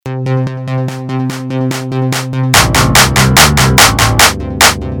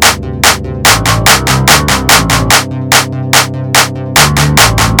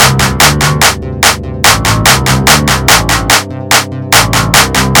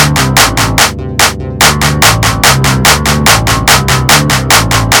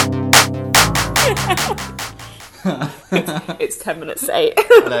It's 10 minutes to 8.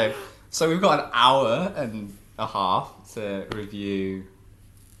 Hello. So we've got an hour and a half to review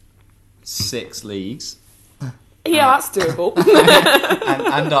 6 leagues. Yeah, that's doable.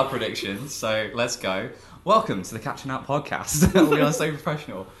 and our predictions. So let's go. Welcome to the Catching Out podcast. We are so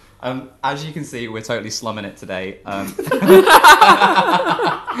professional. As you can see, we're totally slumming it today. I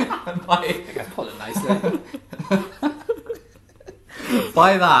think I put it nicely.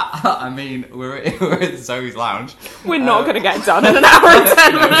 By that, I mean we're in Zoe's lounge. We're not going to get done in an hour and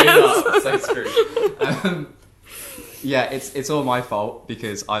 10 No, minutes. we're not. So screwed. Yeah, it's all my fault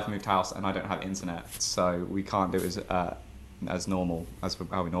because I've moved house and I don't have internet, so we can't do it as normal as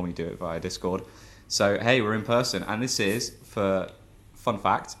how we normally do it via Discord. So hey, we're in person, and this is, for fun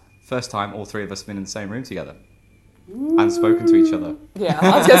fact, first time all 3 of us have been in the same room together and spoken to each other. Yeah,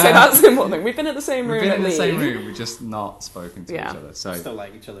 I was going to say that's the important thing. We've been in the same room. We've been in the at same least. room, we've just not spoken to each other. So Still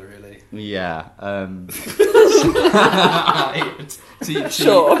like each other, really. yeah,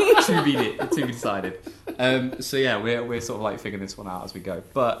 Sure. to be decided. So yeah, we're sort of like figuring this one out as we go.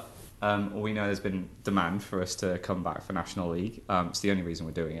 But we know there's been demand for us to come back for National League. It's the only reason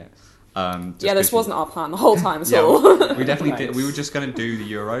we're doing it. Yeah, this wasn't our plan the whole time at Yeah, all. we definitely did. We were just going to do the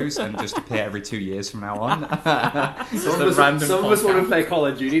Euros and just appear every 2 years from now on. Some of us want to play Call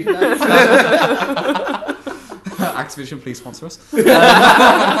of Duty tonight. Activision, please sponsor us.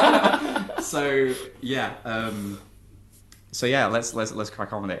 So yeah, let's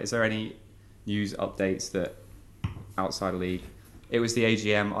crack on with it. Is there any news updates that outside of league? It was the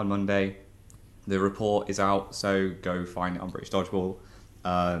AGM on Monday. The report is out, so go find it on British Dodgeball.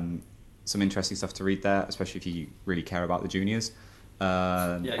 Some interesting stuff to read there, especially if you really care about the juniors.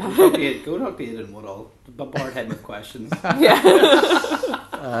 Yeah, go talk to Aidan Woodall. Bombard him with questions.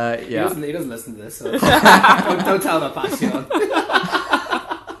 Yeah. He doesn't listen to this, so don't tell him I passed you on.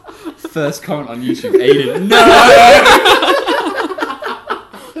 First comment on YouTube, Aidan. No!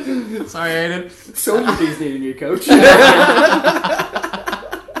 Sorry, Aidan. Somebody's need a new coach.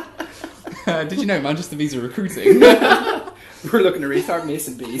 Did you know Manchester Bees are recruiting? We're looking to restart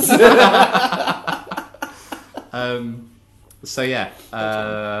Mason Bees. So yeah,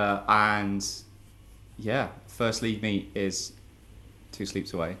 and yeah, first league meet is 2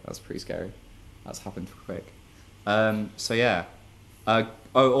 sleeps away. That's pretty scary. That's happened quick. So yeah.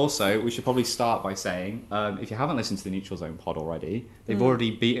 Also, we should probably start by saying, if you haven't listened to the Neutral Zone pod already, they've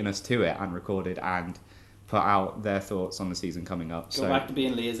already beaten us to it and recorded and put out their thoughts on the season coming up. Go back to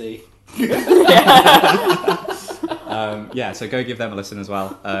being lazy. Yeah, so go give them a listen as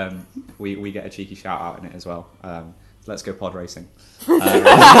well. We get a cheeky shout out in it as well. Let's go pod racing.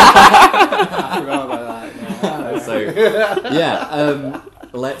 I forgot about that. So yeah,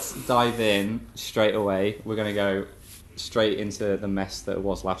 let's dive in straight away. We're going to go straight into the mess that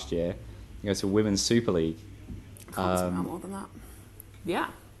was last year. We go to Women's Super League. Can't say more than that. Yeah.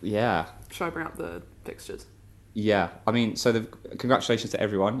 Yeah. Should I bring up the fixtures? Yeah, I mean, so congratulations to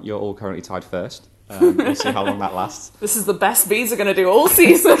everyone. You're all currently tied first. We'll see how long that lasts. This is the best Bees are going to do all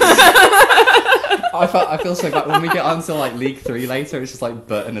season. I feel so bad when we get onto like League 3 later. It's just like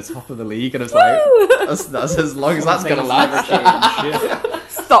Burton at the top of the league, and it's like that's as long as that's gonna last.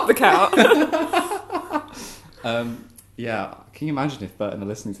 Stop the count. Yeah, can you imagine if Burton are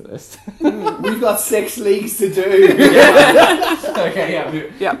listening to this? We've got 6 leagues to do. Okay,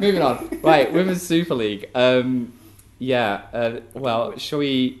 yeah. Moving on. Right, Women's Super League. Well, shall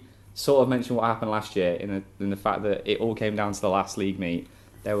we sort of mention what happened last year in the fact that it all came down to the last league meet?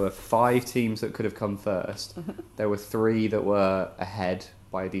 There were 5 teams that could have come first. There were 3 that were ahead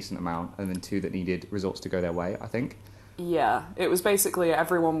by a decent amount, and then 2 that needed results to go their way, I think. Yeah, it was basically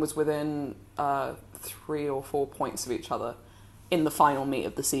everyone was within 3 or 4 points of each other in the final meet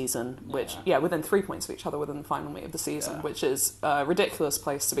of the season, which, within 3 points of each other within the final meet of the season, which is a ridiculous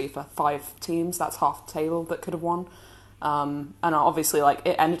place to be for 5 teams. That's half the table that could have won. And obviously, like,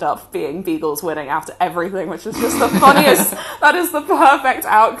 it ended up being Beagles winning after everything, which is just the funniest. That is the perfect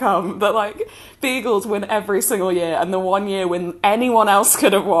outcome, that, like, Beagles win every single year, and the one year when anyone else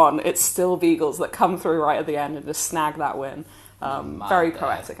could have won, it's still Beagles that come through right at the end and just snag that win. Very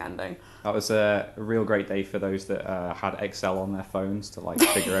poetic ending. That was a real great day for those that had Excel on their phones to like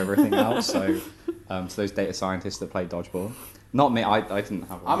figure everything out. So those data scientists that played dodgeball. Not me. I didn't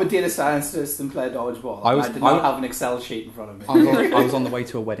have one. I'm a data scientist and play dodgeball. I did not have an Excel sheet in front of me. I was on the way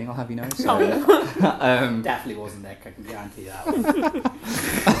to a wedding, I'll have you know. So, definitely wasn't Nick, I can guarantee that.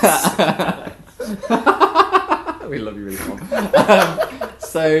 We love you really much.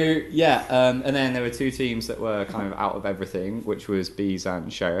 And then there were 2 teams that were kind of out of everything, which was Bees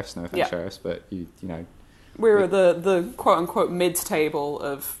and Sheriffs. No offense, Sheriffs, but you know. We were the quote-unquote mid-table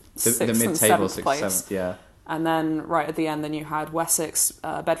of 6th and 7th place. Yeah. And then right at the end, then you had Wessex,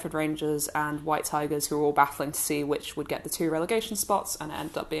 Bedford Rangers and White Tigers, who were all battling to see which would get the 2 relegation spots, and it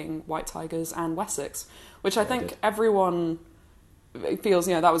ended up being White Tigers and Wessex, which I think everyone feels,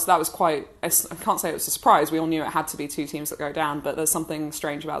 that was quite, I can't say it was a surprise, we all knew it had to be 2 teams that go down, but there's something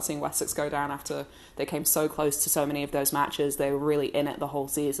strange about seeing Wessex go down after they came so close to so many of those matches. They were really in it the whole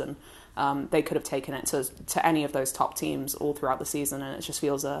season. They could have taken it to any of those top teams all throughout the season, and it just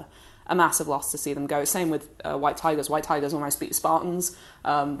feels a massive loss to see them go. Same with White Tigers. White Tigers almost beat Spartans.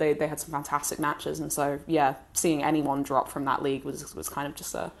 They had some fantastic matches, and so seeing anyone drop from that league was kind of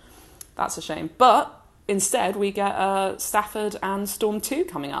just that's a shame. But instead, we get Stafford and Storm 2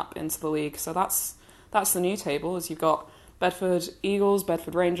 coming up into the league. So that's the new table, as you've got Bedford Eagles,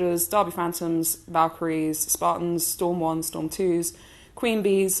 Bedford Rangers, Derby Phantoms, Valkyries, Spartans, Storm 1, Storm 2s, Queen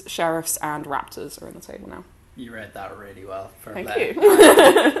Bees, Sheriffs and Raptors are in the table now. You read that really well. Thank you.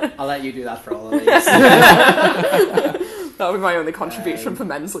 I'll let you do that for all of these. That'll be my only contribution for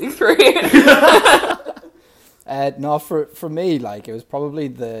Men's League 3. No, for me, it was probably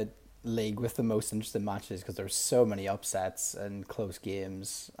the league with the most interesting matches because there were so many upsets and close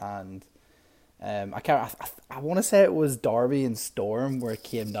games, and I want to say it was Derby and Storm where it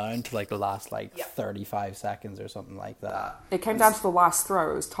came down to the last 35 seconds or something like that. It came down to the last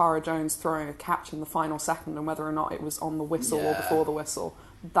throw. It was Tara Jones throwing a catch in the final second, and whether or not it was on the whistle or before the whistle.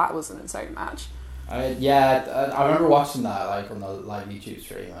 That was an insane match. I remember watching that on the live YouTube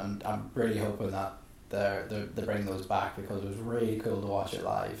stream, and I'm really hoping that they bring those back because it was really cool to watch it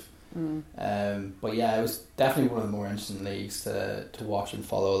live. But it was definitely one of the more interesting leagues to watch and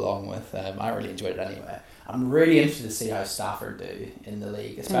follow along with. I really enjoyed it anyway. I'm really interested to see how Stafford do in the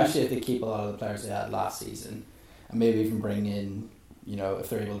league, especially if they keep a lot of the players they had last season, and maybe even bring in, if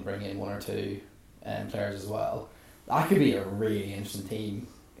they're able to bring in 1 or 2 players as well. That could be a really interesting team.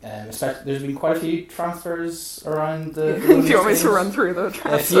 Especially, there's been quite a few transfers around the. Do you want me to run through the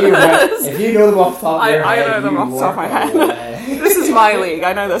transfers? If you know them off the top of your head, I know them off the top of my head. This is my league.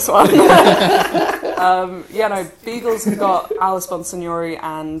 I know this one. Beagles have got Alice Bonsignori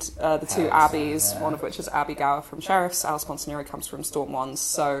and the 2 Abbeys, one of which is Abby Gower from Sheriffs. Alice Bonsignori comes from Storm 1s.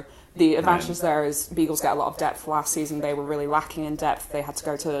 So the advantage there is Beagles get a lot of depth. Last season they were really lacking in depth. They had to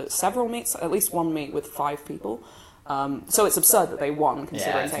go to several meets, at least 1 meet with 5 people. So it's absurd that they won,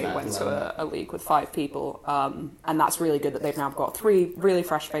 considering they went to a league with 5 people. And that's really good that they've now got 3 really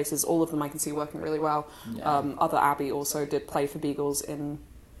fresh faces. All of them I can see working really well. Other Abby also did play for Beagles in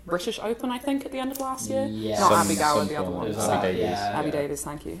British Open, I think, at the end of last year. Yeah. Not Abby Gower, the other one. It was Abby Davies. Abby Davies,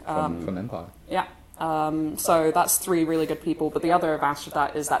 thank you. From Empire. Yeah. So that's 3 really good people, but the other advantage of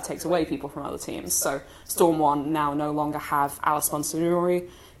that is that takes away people from other teams. So Storm 1 now no longer have Alice Bonsignori,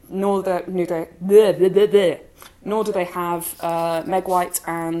 nor do they have Meg White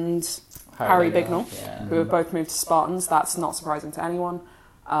and Harry Bignell, who have both moved to Spartans. That's not surprising to anyone.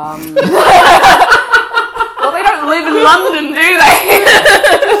 Well, they don't live in London, do they?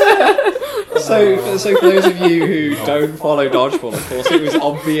 So for those of you who don't follow Dodgeball, of course, it was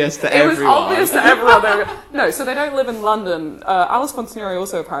obvious to everyone. It was obvious to everyone. No, so they don't live in London. Alice Bonsignori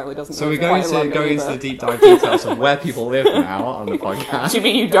also apparently doesn't live in London. So we're going into the deep dive details of where people live now on the podcast. Do you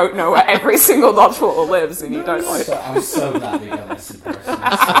mean you don't know where every single Dodgeballer lives and you don't know? I'm so glad we got this in person.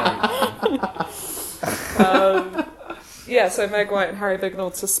 So Meg White and Harry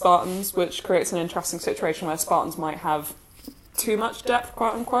Bignell to Spartans, which creates an interesting situation where Spartans might have too much depth,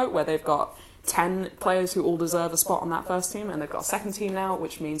 quote unquote, where they've got 10 players who all deserve a spot on that first team, and they've got a second team now,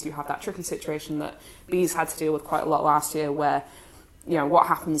 which means you have that tricky situation that Bees had to deal with quite a lot last year, where what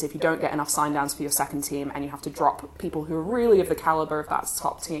happens if you don't get enough sign downs for your second team and you have to drop people who are really of the caliber of that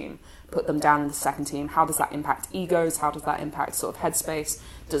top team, put them down in the second team. How does that impact egos? How does that impact sort of headspace?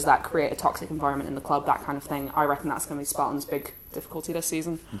 Does that create a toxic environment in the club? That kind of thing. I reckon that's going to be Spartans' big difficulty this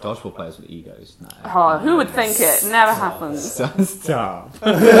season. Dodgeball players with egos. No. Oh, who would think it? Never happens. Stop.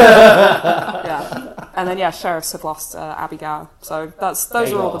 Yeah. And then Sheriffs have lost Abby Gower. So those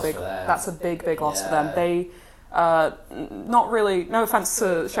are all the big. That's a big loss for them. They not really. No offense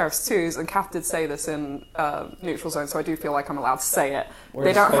to Sheriffs 2s, and Kath did say this in neutral zone, so I do feel like I'm allowed to say it.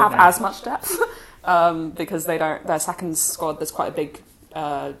 They don't have as much depth because they don't. Their second squad, there's quite a big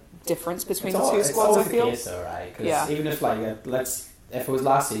difference between the 2 squads. I feel. It's though, right? Because even if if it was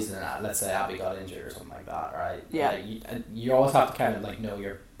last season, let's say Abby got injured or something like that, right? Yeah. You always have to kind of know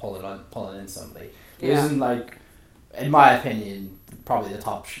you're pulling in somebody. It isn't in my opinion, probably the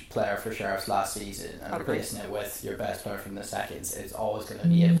top player for Sheriffs last season, and replacing it with your best player from the seconds is always going to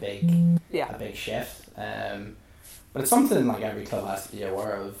be a big shift. But it's something like every club has to be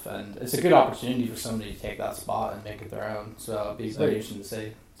aware of, and it's a good opportunity for somebody to take that spot and make it their own. So it'll be very interesting to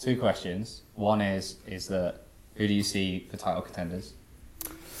see. 2 questions. One is that who do you see for title contenders?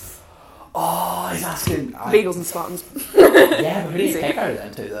 Oh, he's asking. Beagles and Spartans. Yeah, but who do you pick out of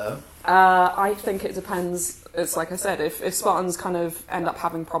them two though? I think it depends. It's like I said, if Spartans kind of end up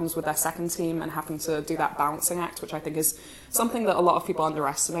having problems with their second team and having to do that balancing act, which I think is something that a lot of people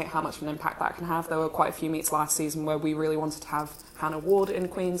underestimate how much of an impact that can have. There were quite a few meets last season where we really wanted to have Hannah Ward in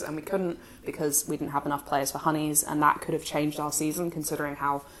Queens and we couldn't because we didn't have enough players for Honeys, and that could have changed our season considering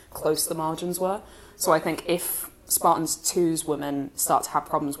how close the margins were. So I think if Spartans 2's women start to have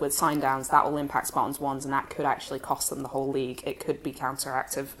problems with sign downs, that will impact Spartans 1's, and that could actually cost them the whole league. It could be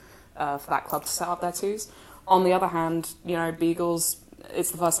counteractive for that club to set up their 2's. On the other hand, Beagles,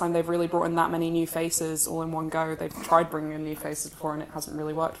 it's the first time they've really brought in that many new faces all in one go. They've tried bringing in new faces before and it hasn't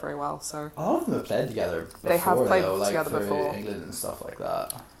really worked very well. So a lot of them have played together before, they have played though, together through before. England and stuff like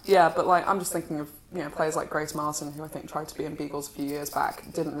that. Yeah, but I'm just thinking of players like Grace Martin, who I think tried to be in Beagles a few years back,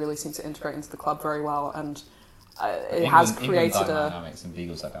 didn't really seem to integrate into the club very well, and it has created England a dynamics and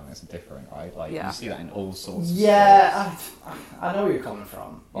Beagles dynamics are different, right? Like Yeah. you see that in all sorts. Yeah, I know where you're coming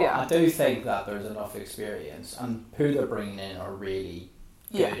from. But Yeah. I do think that there's enough experience, and who they're bringing in are really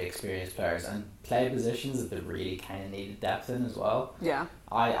good, experienced players, and play positions that they really kind of needed depth in as well. Yeah.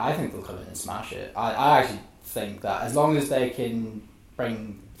 I think they'll come in and smash it. I actually think that as long as they can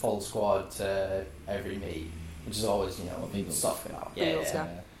bring full squad to every meet, which is always Beagles. stuff going on. Beagles,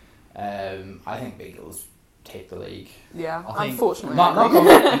 I think Beagles take the league. Yeah, I think- unfortunately. Not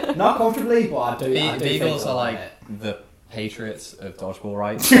comfortably, but I do. I do Beagles think are they'll like win it. the Patriots of dodgeball,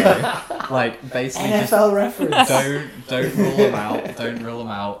 right? So, like basically just NFL reference. don't rule them out. Don't rule them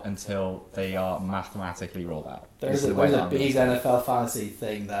out until they are mathematically ruled out. There's Is a, the way there's that a I'm big gonna say it. NFL fantasy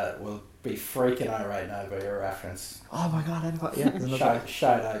thing that will be freaking out right now by your reference. Oh my god! Yeah.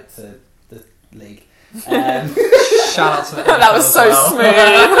 Shout out to the league. Shout out to the NFL That was as so well. smooth.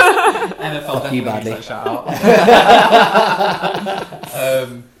 NFL Fuck you, definitely badly. needs that shout out.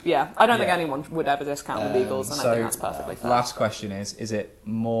 Yeah, I don't think Yeah. anyone would ever discount the Beagles, and I so think that's perfectly fair. Last question is it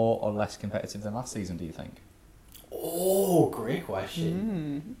more or less competitive than last season, do you think? Oh, great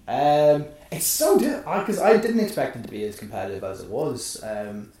question. It's so different because I didn't expect it to be as competitive as it was.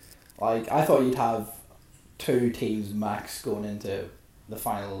 I thought you'd have 2 teams max going into the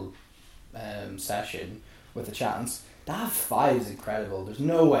final session with a chance. To have 5 is incredible. There's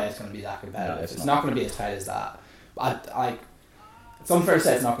no way it's going to be that competitive. No, it's it's not. not going to be as tight as that. It's unfair to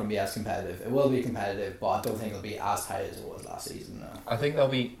say it's not going to be as competitive. It will be competitive, but I don't think it'll be as tight as it was last season. No. I think there'll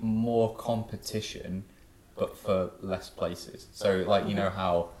be more competition, but for less places. So, like, you know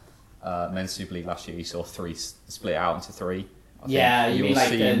how Men's Super League last year, you saw 3 split out into 3? I think Yeah, you you'll mean like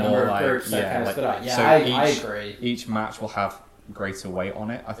see the number more of like- groups that kind of like- split out? Yeah, so I agree. Each match will have greater weight on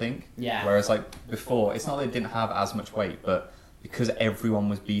it, I think. Yeah. Whereas, like, before, it's not that it didn't have as much weight, but because everyone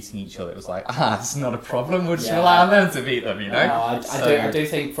was beating each other, it was like, it's not a problem, we'll just Yeah. rely on them to beat them, you know? No, I do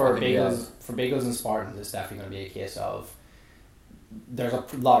think for I think, Beagles and Spartans, it's definitely going to be a case of there's a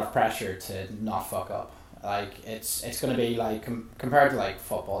lot of pressure to not fuck up. Like it's going to be like compared to like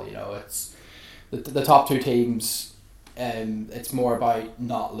football, it's the top 2 teams. It's more about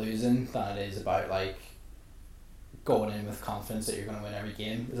not losing than it is about like going in with confidence that you're going to win every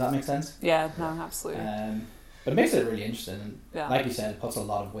game. Does that make sense? Yeah, no, absolutely. But it makes it really interesting. Yeah. Like you said, it puts a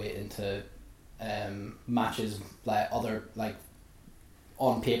lot of weight into matches like other like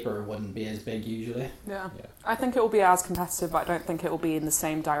on paper wouldn't be as big usually. Yeah. Yeah. I think it will be as competitive, but I don't think it will be in the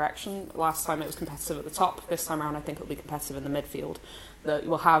same direction. Last time it was competitive at the top. This time around, I think it will be competitive in the midfield. That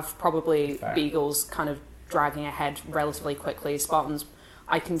we'll have probably Fair. Beagles kind of dragging ahead relatively quickly. Spartans,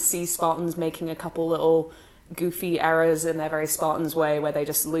 I can see Spartans making a couple little goofy errors in their very Spartans way, where they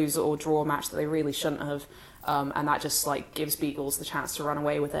just lose or draw a match that they really shouldn't have. And that just like gives Beagles the chance to run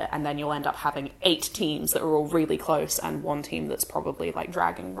away with it, and then you'll end up having 8 teams that are all really close and 1 team that's probably like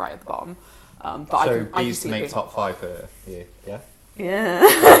dragging right at the bottom. But So I can these see make it being- top 5 for here, yeah? Yeah,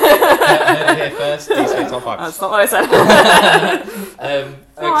 Heard it here first, these make top 5. that's not what I said. No,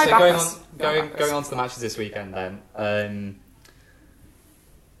 I So back going us. on, I going back going us. on to the matches this weekend then.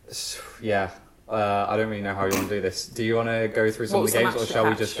 I don't really know how you want to do this. Do you want to go through some What of the was the games, or match to shall we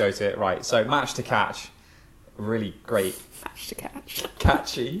catch? just go to it? Right. So match to catch, really great, Match to catch.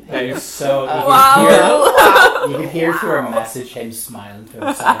 catchy name. So Wow. you can hear through our message him smiling to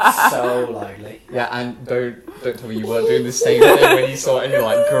himself so loudly. Yeah, and don't tell me you weren't doing the same thing when you saw it and you're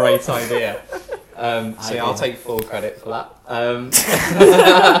like, great idea. So yeah, I'll take full credit for that.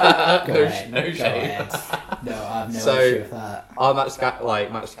 Go ahead. No Go shame. ahead. I have no issue with that. Our match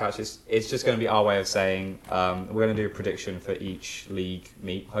to catch it's just going to be our way of saying we're going to do a prediction for each league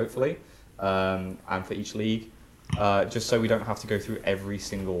meet, hopefully, and for each league. Just so we don't have to go through every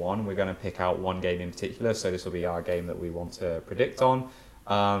single one, we're going to pick out one game in particular. So this will be our game that we want to predict on,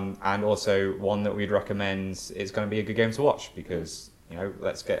 and also one that we'd recommend is going to be a good game to watch because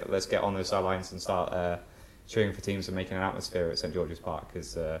let's get on those sidelines and start cheering for teams and making an atmosphere at St George's Park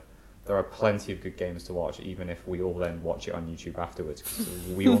because there are plenty of good games to watch, even if we all then watch it on YouTube afterwards.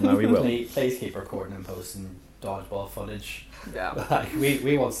 We all know we will. Please keep recording and posting dodgeball footage. Yeah. Like,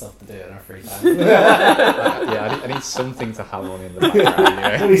 we want stuff to do in our free time. I need something to have on in the background.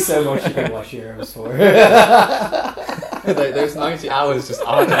 There'll be so much you can watch Euros for. Those 90 hours just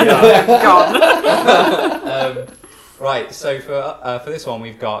aren't gone. Right, so for this one,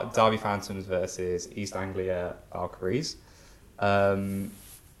 we've got Derby Phantoms versus East Anglia Valkyries. I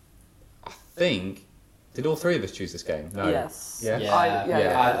think... Did all three of us choose this game? No. Yes. Yeah?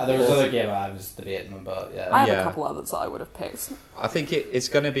 There was another game I was debating them, but yeah. I have a couple others that I would have picked. I think it's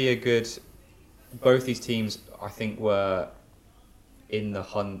going to be a good... Both these teams, I think, were in the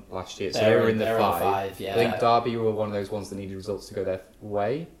hunt last year. So they were in the five. Yeah. I think Derby were one of those ones that needed results to go their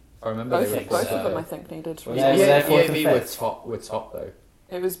way. If I remember, both of them, I think, needed. Were top though.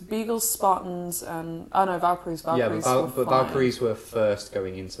 It was Beagles, Spartans, and Valkyries. Valkyries were first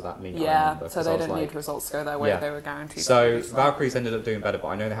going into that meet. Yeah, so they didn't need results to go their way. Yeah. They were guaranteed. So Valkyries ended up doing better, but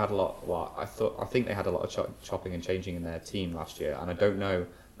I know they had a lot. Well, I think they had a lot of chopping and changing in their team last year, and I don't know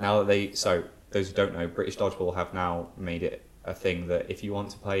now that they. So those who don't know, British Dodgeball have now made it a thing that if you want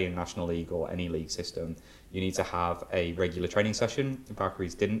to play in National League or any league system, you need to have a regular training session.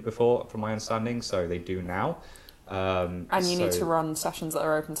 Valkyries didn't before, from my understanding, so they do now. And you need to run sessions that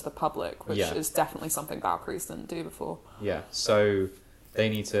are open to the public, which is definitely something Valkyries didn't do before. Yeah, so they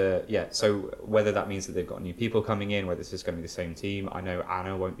need to... Yeah, so whether that means that they've got new people coming in, whether it's just going to be the same team. I know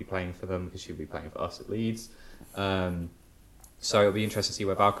Anna won't be playing for them because she'll be playing for us at Leeds. So it'll be interesting to see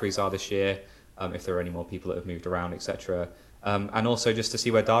where Valkyries are this year, if there are any more people that have moved around, etc. And also just to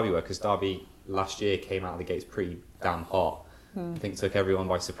see where Derby were, because Derby last year came out of the gates pretty damn hot. I think took everyone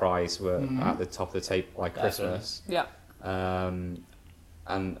by surprise. Were at the top of the tape like Christmas. Yeah. And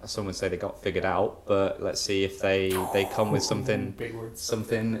some would say they got figured out, but let's see if they come with something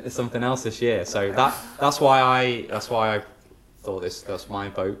else this year. So that's why I thought that's my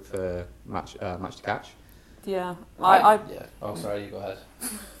vote for match to catch. Yeah. Yeah. Oh, sorry. You go ahead.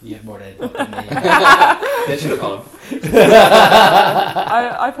 You have more to input than me.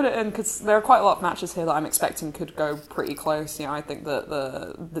 I put it in because there are quite a lot of matches here that I'm expecting could go pretty close. I think that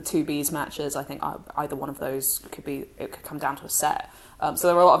the two Bs matches, I think either one of those could come down to a set. So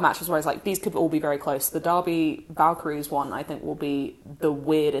there are a lot of matches where it's like these could all be very close. The Derby Valkyries one, I think, will be the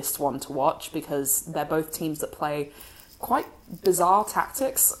weirdest one to watch because they're both teams that play quite bizarre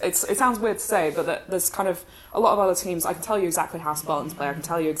tactics. It sounds weird to say, but there's kind of a lot of other teams. I can tell you exactly how Spartans play. I can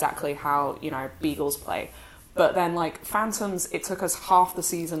tell you exactly how Beagles play. But then, like, Phantoms, it took us half the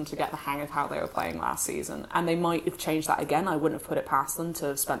season to get the hang of how they were playing last season. And they might have changed that again. I wouldn't have put it past them to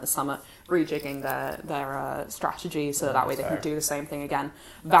have spent the summer rejigging their strategy so that way they can do the same thing again.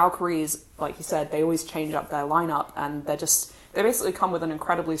 Valkyries, like you said, they always change up their lineup, and they basically come with an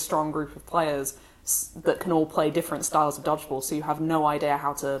incredibly strong group of players that can all play different styles of dodgeball, so you have no idea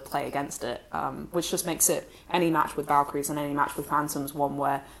how to play against it, which just makes it any match with Valkyries and any match with Phantoms one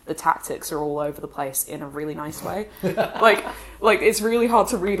where the tactics are all over the place in a really nice way. like it's really hard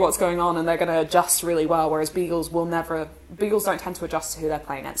to read what's going on, and they're going to adjust really well, whereas Beagles don't tend to adjust to who they're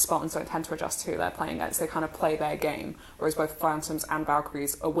playing against. Spartans don't tend to adjust to who they're playing against. They kind of play their game, whereas both Phantoms and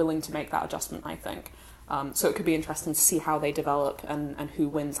Valkyries are willing to make that adjustment, I think. So it could be interesting to see how they develop and who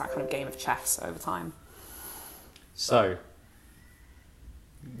wins that kind of game of chess over time. So,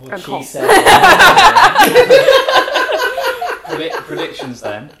 what she said. predictions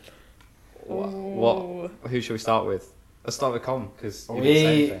then. Who should we start with? Let's start with Colin because are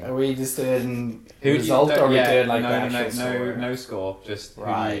we just doing result or are we doing like no score? Just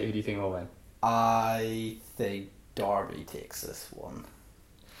right. Who do you think will win? I think Derby takes this one.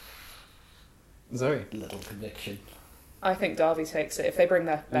 Zoe? Little conviction. I think Derby takes it if they bring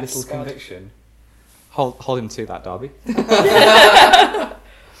their best squad. Little conviction. Hold him to that, Derby.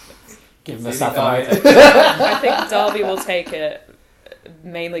 Give him a satellite. I think Derby will take it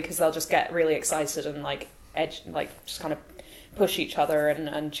mainly because they'll just get really excited and just kind of push each other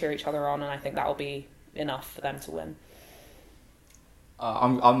and cheer each other on, and I think that will be enough for them to win.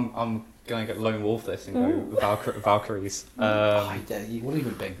 I'm going to get lone wolf this and go Valkyries. You won't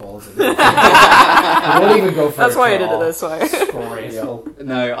even big balls. You won't even go for That's why I did it this way.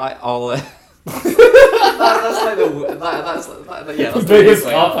 No, I'll That's like the biggest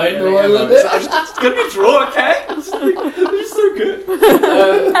cop out in the world. It's gonna be a draw, okay? It's so good.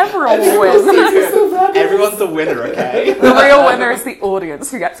 Everyone will win. Everyone's the winner, okay? The real winner is the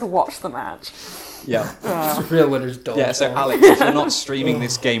audience who get to watch the match. Yeah. Real winners don't. Yeah, so Alex, if you're not streaming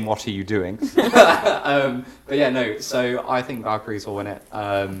this game, what are you doing? But yeah, no, so I think Valkyries will win it.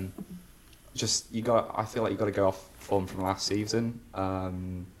 I feel like you got to go off form from last season.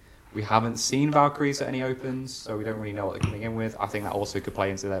 We haven't seen Valkyries at any opens, so we don't really know what they're coming in with. I think that also could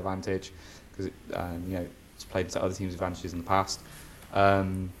play into their advantage, because it's played into other teams' advantages in the past.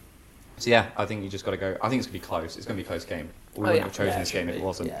 So yeah, I think you just got to go. I think it's going to be close. It's going to be a close game. We wouldn't have chosen this game if it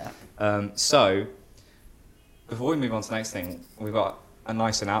wasn't. Yeah. So, before we move on to the next thing, we've got a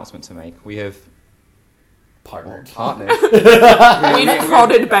nice announcement to make. We have Partnered. We've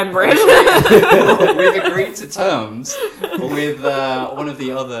prodded Bembridge. We've agreed to terms with one of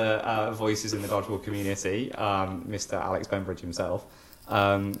the other voices in the dodgeball community, Mr. Alex Bembridge himself.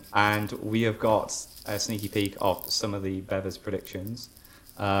 And we have got a sneaky peek of some of the Bevers predictions.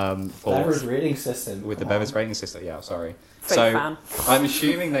 Bevers rating system. With the Bevers rating system, yeah, sorry. Fake fan. I'm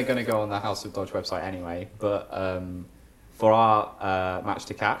assuming they're going to go on the House of Dodge website anyway, but for our match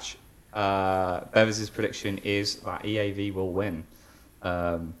to catch, Bevers' prediction is that EAV will win.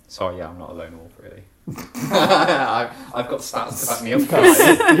 So yeah, I'm not a lone wolf really. I've got stats to back me up, guys.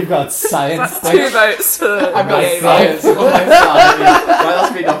 You've got science. That's 2 votes for I've got EAV. science on my side. Right,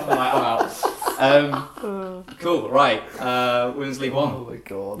 that's me done for the night. I'm out. Cool. Right. Women's League One. Oh my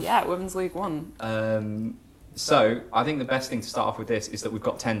god. Yeah, Women's League 1. So I think the best thing to start off with this is that we've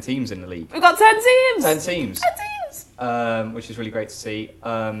got 10 teams in the league. We've got 10 teams! 10 teams. 10 teams! Which is really great to see.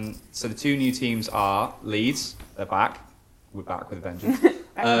 So the 2 new teams are Leeds, they're back. We're back with a vengeance. Back,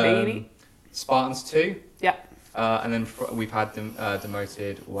 baby. Spartans 2. Yeah. And then we've had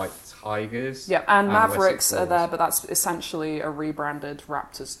demoted White Tigers. Yeah, and Mavericks Mavericks are there, but that's essentially a rebranded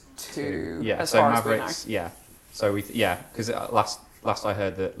Raptors 2. Yeah, as so far Mavericks, as we know. yeah. So because last I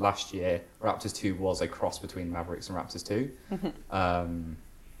heard that last year Raptors 2 was a cross between Mavericks and Raptors 2.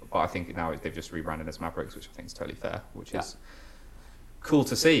 But I think now they've just rebranded as Mavericks, which I think is totally fair, which is cool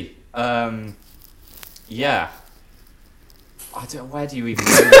to see. Yeah. Where do you even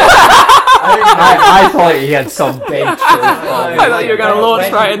go? I thought he had some big truth. I thought you were going to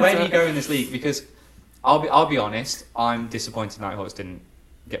launch right into Where do you go in this league? Because I'll be honest, I'm disappointed Nighthawks didn't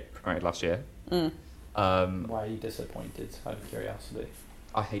get promoted last year. Why are you disappointed, out of curiosity?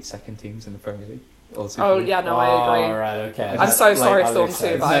 I hate second teams in the Premier League. Oh, yeah, no, I agree. Right, okay. I'm so sorry, Storm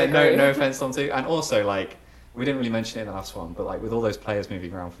 2, but I agree. No offense, Storm 2. And also, we didn't really mention it in the last one, but with all those players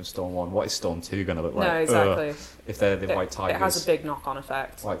moving around from Storm 1, what is Storm 2 going to look like? No, exactly. If they're the White Tigers. It has a big knock-on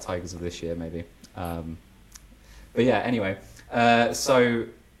effect. White Tigers of this year, maybe. But yeah, anyway. So,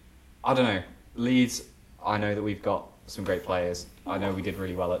 I don't know. Leeds, I know that we've got some great players. I know we did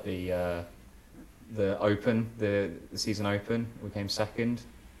really well at the Open, the season Open. We came second.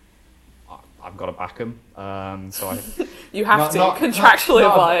 I've got to back them. You have to, contractually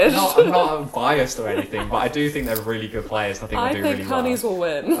obliged. I'm not biased or anything, but I do think they're really good players. I think they'll do really well. Honeys will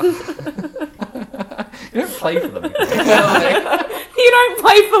win. You don't play for them. You don't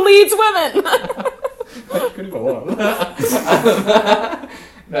play for Leeds women. Good if I want.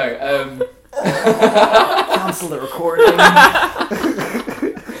 No. Cancel the recording.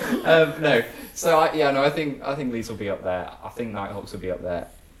 No. So I think Leeds will be up there. I think Nighthawks will be up there.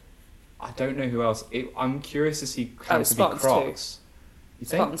 I don't know who else. I'm curious to see how it could be Crocs. You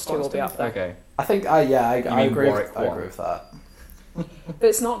think Spartans 2 will be up there. Okay. I think I agree. Warwick I one? agree with that. But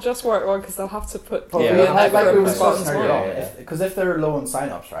it's not just Warwick 1 because they'll have to put. Yeah. Like we were Spartans discussing 1. earlier, because if they're low on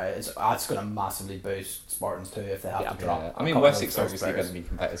sign-ups, right, that's going to massively boost Spartans 2 if they have to drop. Yeah. I mean, Wessex are obviously going to be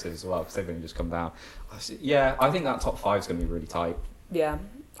competitive as well because they've only just come down. Yeah, I think that top 5 is going to be really tight. Yeah.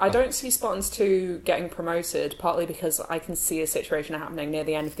 I don't see Spartans 2 getting promoted, partly because I can see a situation happening near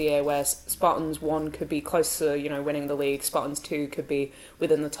the end of the year where Spartans 1 could be close to, winning the league, Spartans 2 could be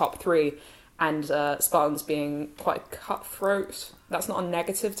within the top 3, and Spartans being quite cutthroat. That's not a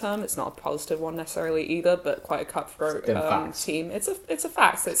negative term, it's not a positive one necessarily either, but quite a cutthroat team. It's a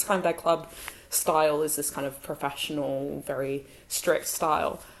fact. It's kind of their club style is this kind of professional, very strict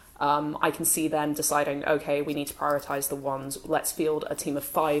style. I can see them deciding, okay, we need to prioritise the ones. Let's field a team of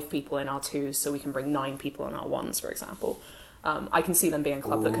 5 people in our 2s so we can bring 9 people in our 1s, for example. I can see them being a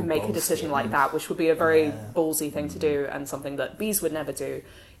club that can make a decision like that, which would be a very ballsy thing to do and something that Bees would never do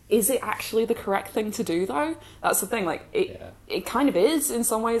is it actually the correct thing to do though? That's the thing. Like it kind of is in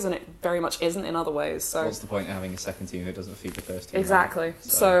some ways, and it very much isn't in other ways. So what's the point of having a second team that doesn't feed the first team? Exactly. Right?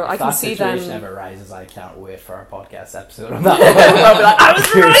 So I can see them. If that situation ever arises, I can't wait for our podcast episode on that. I'll be like, I was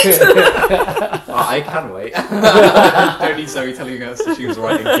right. I can wait. Don't need Zoe telling us that she was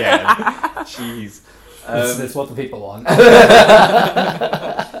right again. Jeez. It's what the people want.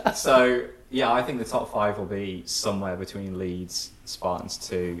 So yeah, I think the top 5 will be somewhere between Leeds, Spartans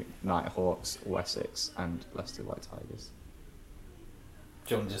 2, Nighthawks, Wessex, and Leicester White Tigers.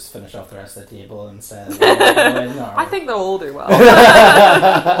 Do you want to just finish off the rest of the table and say? I think they'll all do well.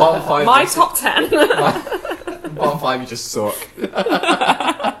 Bottom 5. My top 10. Bottom 5, you just suck.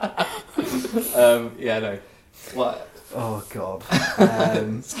 Yeah, no. What? Oh god.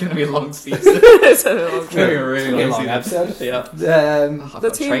 It's going to be a long season. It's a long It's going to be a really long episode. Yeah. Um, I've The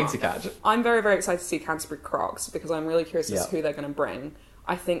got a team- train to catch. I'm very, very excited to see Canterbury Crocs because I'm really curious as to who they're going to bring.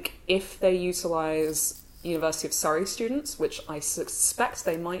 I think if they utilise University of Surrey students, which I suspect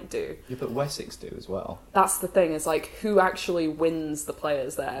they might do, Yeah, but Wessex do as well. that's the thing, is like who actually wins the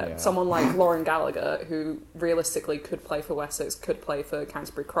players there. Yeah. Someone like Lauren Gallagher, who realistically could play for Wessex, could play for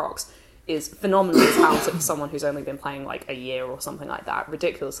Canterbury Crocs, is phenomenally talented for someone who's only been playing like a year or something like that.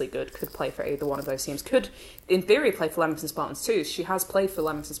 Ridiculously good, could play for either one of those teams. Could, in theory, play for Leamington Spartans too. She has played for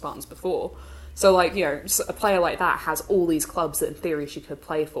Leamington Spartans before. So, like, you know, a player like that has all these clubs that in theory she could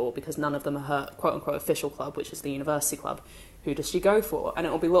play for because none of them are her quote-unquote official club, which is the university club. Who does she go for? And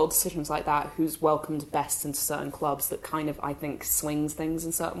it will be little decisions like that, who's welcomed best into certain clubs, that kind of, I think, swings things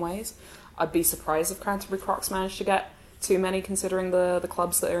in certain ways. I'd be surprised if Canterbury Crocs managed to get too many considering the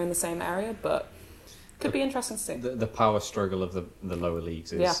clubs that are in the same area, but could be interesting to see. The power struggle of the lower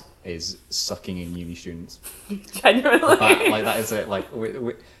leagues is sucking in uni students. Genuinely. That is it. Like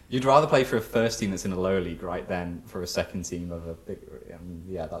you'd rather play for a first team that's in a lower league, right, than for a second team of a big.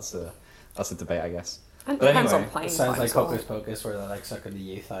 That's a debate, I guess. And But depends anyway, on playing It sounds time like as well. Hocus Pocus, where they're like sucking the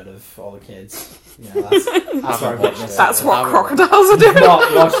youth out of all the kids. You know, that's Haven't our watched business. it. That's what Haven't crocodiles are doing.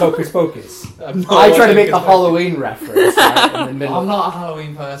 Not watch Hocus Pocus. I'm not I try to watching make the Hocus Pocus. Halloween reference right, in the middle. I'm not a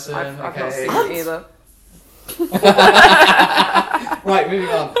Halloween person. I've not Okay. seen it either. Right, moving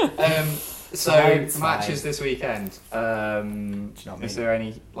on. So It's matches fine. this weekend. Do you know what I Is mean? there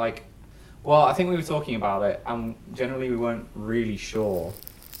any like? Well, I think we were talking about it, and generally we weren't really sure.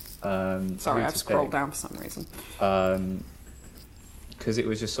 Sorry, who I've to scrolled pick. down for some reason. Because it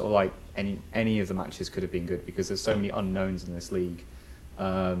was just sort of like any of the matches could have been good because there's so many unknowns in this league,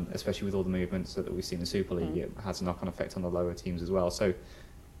 especially with all the movements that we've seen in the Super League. It has a knock-on effect on the lower teams as well. So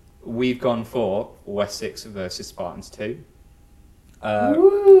we've gone for Wessex versus Spartans 2.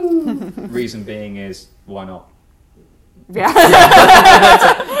 Reason being is why not? Yeah.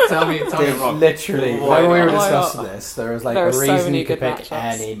 Tell me wrong. Literally, Why when we were not? discussing this, there was like There a are so reason many you could good pick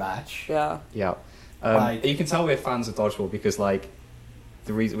matchups. any match. Yeah. Yeah. Like- You can tell we're fans of dodgeball because like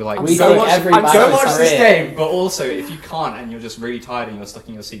the reason we're like I'm We so go much- every I'm match. so go watch much this straight. game, but also if you can't and you're just really tired and you're stuck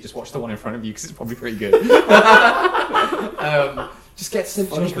in your seat, just watch the one in front of you because it's probably pretty good. Just get to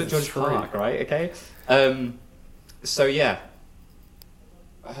Funny Judge 'cause it's true. Park, right? Okay. So yeah.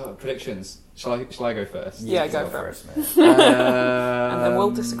 Predictions. Shall I go first? Yeah, You go for it. first, mate. And then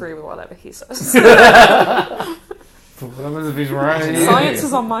we'll disagree with whatever he says. What happens if he's right? Science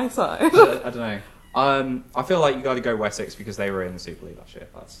is on my side. I don't know. I feel like you got to go Wessex because they were in the Super League last year.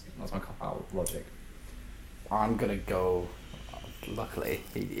 That's my cop-out logic. I'm gonna go. Luckily,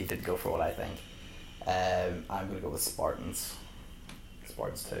 he did go for what I think. I'm gonna go with Spartans.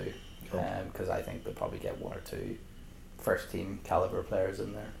 Spartans 2, Cool. because I think they'll probably get one or two first team caliber players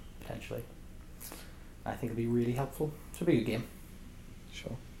in there potentially. I think it'll be really helpful. Should be a good game.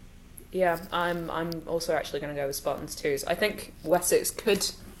 Sure. Yeah, I'm also actually going to go with Spartans too. So I think Wessex could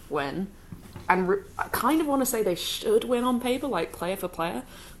win, and I kind of want to say they should win on paper, like player for player.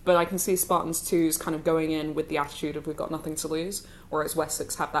 But I can see Spartans 2's kind of going in with the attitude of we've got nothing to lose, whereas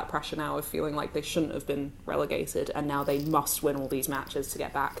Wessex have that pressure now of feeling like they shouldn't have been relegated and now they must win all these matches to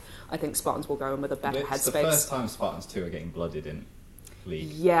get back. I think Spartans will go in with a better It's the headspace. first time Spartans 2 are getting blooded in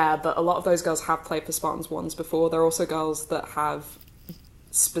league. Yeah, but a lot of those girls have played for Spartans 1s before. There are also girls that have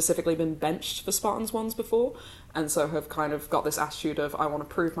specifically been benched for Spartans 1s before, and so have kind of got this attitude of, I want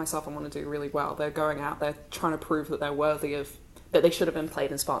to prove myself, I want to do really well. They're going out, they're trying to prove that they're worthy of, that they should have been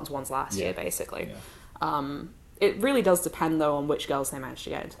played in Spartans 1s last year, basically. Yeah. It really does depend, though, on which girls they manage to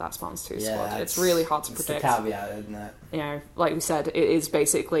get into that Spartans 2 squad. It's really hard to predict. It's the caveat, isn't it? You know, like we said, it is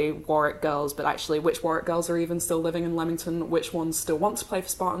basically Warwick girls, but actually which Warwick girls are even still living in Leamington, which ones still want to play for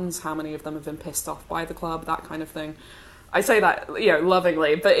Spartans, how many of them have been pissed off by the club, that kind of thing. I say that,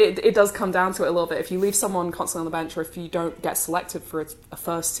 lovingly, but it does come down to it a little bit. If you leave someone constantly on the bench, or if you don't get selected for a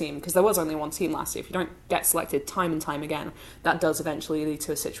first team, because there was only one team last year, if you don't get selected time and time again, that does eventually lead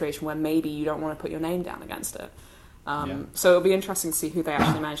to a situation where maybe you don't want to put your name down against it. So it'll be interesting to see who they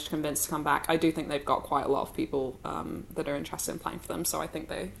actually manage to convince to come back. I do think they've got quite a lot of people that are interested in playing for them, so I think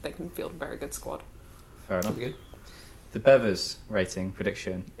they can field a very good squad. Fair enough. Good. The Bevers rating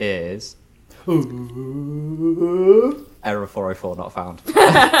prediction is... Error 404 not found.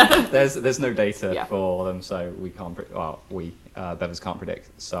 There's no data for them, so we can't. Bevers can't predict.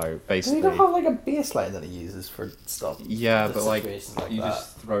 So basically, do you not have like a baseline that he uses for stuff? Yeah, but like you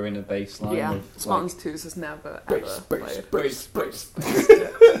just throw in a baseline. Yeah, of, Spartans 2s has never ever played. Brace.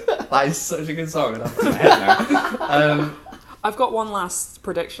 That is such a good song. I've got one last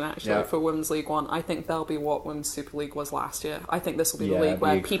prediction actually for Women's League One. I think they'll be what Women's Super League was last year. I think this will be the league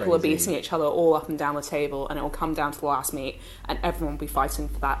where people are beating each other all up and down the table, and it will come down to the last meet, and everyone will be fighting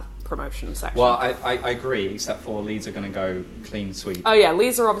for that promotion section. Well, I agree, except for Leeds are going to go clean sweep. Oh yeah,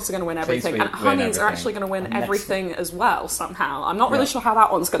 Leeds are obviously going to win everything, and Honeys are actually going to win everything as well somehow. I'm not really sure how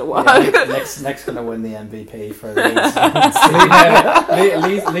that one's going to work. Yeah, Nick's going to win the MVP for Leeds.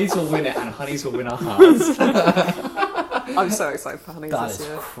 Leeds will win it, and Honeys will win our hearts. I'm so excited for Honeys this year.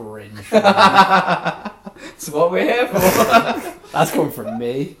 That is cringe. That's what we're here for. That's coming from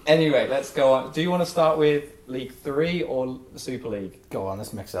me. Anyway, let's go on. Do you want to start with League 3 or the Super League? Go on,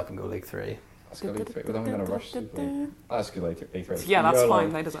 let's mix it up and go League 3. Let's go League 3. But then we're going to rush Super League. Let's go League 3. Yeah, that's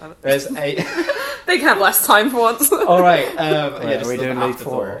fine. They deserve it. There's 8. They can have less time for once. All right. Are we doing League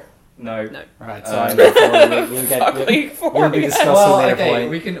 4? No. Right. So League 4. We'll be discussing later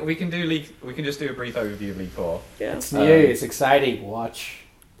point. We can do League. We can just do a brief overview of League 4. Yeah. It's new. It's exciting. Watch.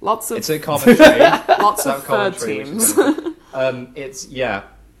 It's a commentary. Lots of third teams. It's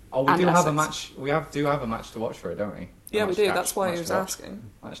Oh, we do have a match. We do have a match to watch for it, don't we? Yeah, we do. That's why he was asking.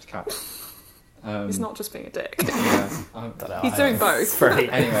 Match to catch. He's not just being a dick. Yeah, he's doing both.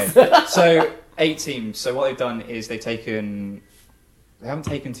 Anyway, so 8 teams. So what they've done is they haven't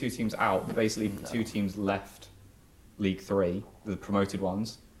taken 2 teams out, but basically 2 teams left League 3, the promoted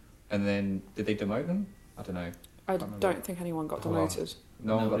ones, and then did they demote them? I don't know. I don't think anyone got demoted.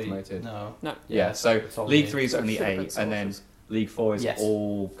 No one got demoted. No. Yeah, so League 3 is only 8, and then League 4 is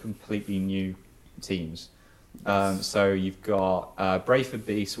all completely new teams. So you've got Brayford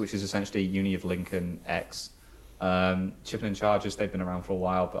Beasts, which is essentially Uni of Lincoln X. Chippenham Chargers, they've been around for a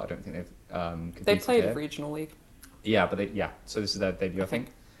while, but I don't think they've competed. They played a regional league. Yeah, but so this is their debut, I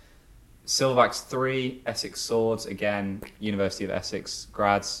think. Silvax 3, Essex Swords, again, University of Essex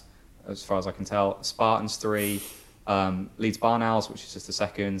grads, as far as I can tell. Spartans 3, Leeds Barn Owls, which is just the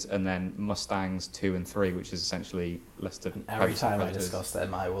second, and then Mustangs 2 and 3, which is essentially Leicester. Every time I discuss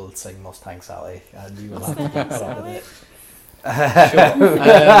them, I will sing Mustang Sally, and you will have to get on with it. Sure.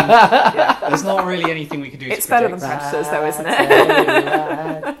 There's not really anything we can do. It's better than Predators, though, isn't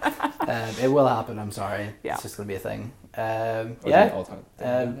it? It will happen. I'm sorry. Yeah. It's just going to be a thing.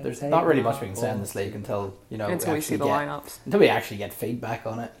 There's not really much we can say in this league until until we see the lineups. Until we actually get feedback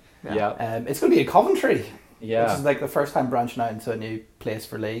on it. Yeah. It's going to be a Coventry. Yeah. Which is like the first time branching out into a new place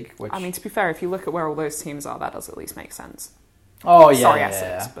for league. Which, I mean, to be fair, if you look at where all those teams are, that does at least make sense. Oh yeah. Sorry,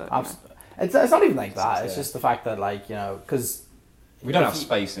 Essex, but. It's not even like that. It's just the fact that, because we don't have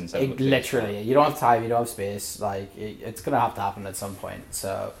space in Central. Literally, you don't have time, you don't have space. It's going to have to happen at some point.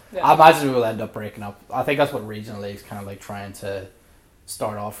 So I imagine we will end up breaking up. I think that's what regional leagues kind of like trying to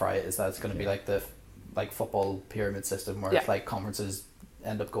start off right. Is that it's going to be like the football pyramid system where it's like conferences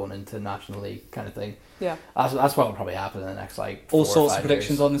end up going into National League kind of thing. Yeah, that's what will probably happen in the next all sorts of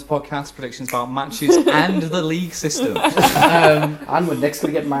predictions on this podcast. Predictions about matches and the league system, and when Nick's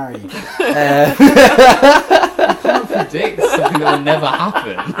going to get married. Predict something that will never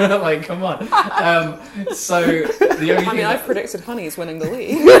happen. Come on. So the only I've predicted Honeys winning the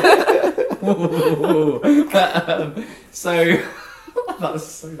league. So that's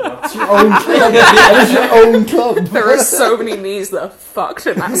so bad. It's your own club. That is your own club. There are so many knees that are fucked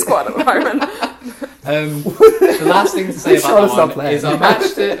in that squad at the moment. The last thing to say about that one is a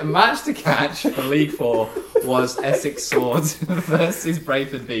match to catch for League 4 was Essex Swords versus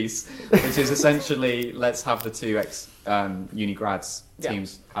Brayford Beasts, which is essentially let's have the 2 uni grads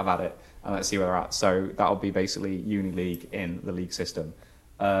teams have at it and let's see where they're at. So that'll be basically uni league in the league system.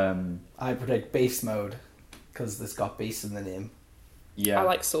 I predict beast mode because it's got beast in the name. Yeah, I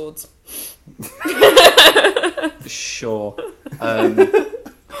like swords. Sure.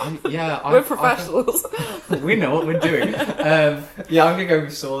 We're professionals. We know what we're doing. I'm gonna go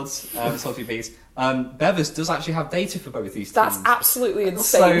with swords. Salty Beast. Bevers does actually have data for both these teams. That's absolutely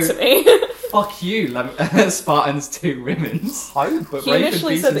insane to me. fuck you, Spartans 2 women's. But He Raven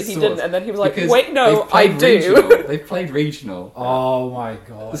initially beats said the that he Swords. didn't, and then he was like, Because wait, no, they've I played do. regional. They've played regional. Oh my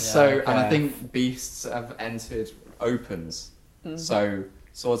god. So, yeah, and I okay. think Beasts have entered Opens. So,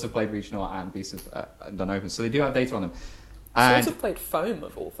 Swords have played regional and Beasts have done Opens. So they do have data on them. Swords And have played foam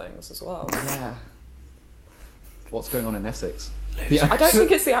of all things as well. yeah, what's going on in Essex? I don't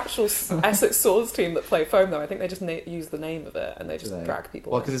think it's the actual Essex Swords team that play foam though. I think they just use the name of it and they just drag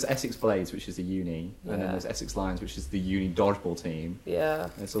people. Well, in. because there's Essex Blades, which is the uni, and then Yeah. there's Essex Lions, which is the uni dodgeball team. Yeah.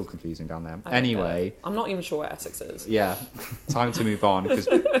 It's all confusing down there. I don't Anyway, know. I'm not even sure where Essex is. yeah, time to move on because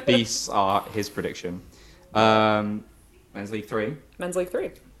Beasts are his prediction. Men's League 3. Men's League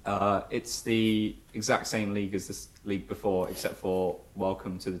 3. It's the exact same league as this league before, except for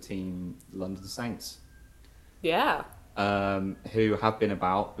welcome to the team London Saints, Yeah. who have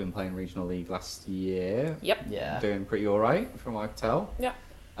been playing regional league last year, Yep. Yeah. doing pretty all right from what I can tell. Yeah.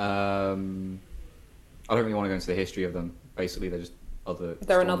 I don't really want to go into the history of them. Basically, they're just other.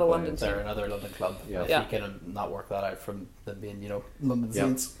 They're Storm another London players. team. They're another London club. Yeah. If Yeah. you can not work that out from them being, London Yeah.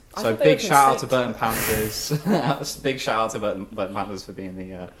 Saints. I So thought they big were shout out to Saints. Burton Panthers. Big shout out to Burton Panthers for being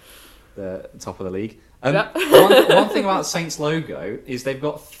the top of the league. Yep. one thing about Saints logo is they've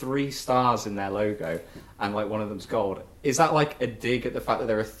got 3 stars in their logo, and like one of them's gold. Is that like a dig at the fact that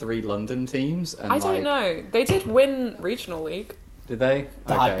there are 3 London teams? And I don't know. They did win regional league Did they?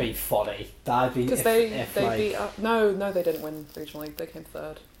 That'd Okay. be funny. That'd be because if, they if, they like, beat. No, they didn't win regional league. They came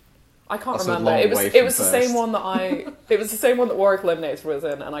third. I can't That's a remember. long It was way it from was the first. same one that It was the same one that Warwick Eliminator was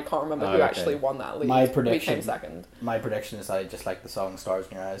in, and I can't remember Oh, who okay. actually won that league. My We prediction- came second. My prediction is I just like the song "Stars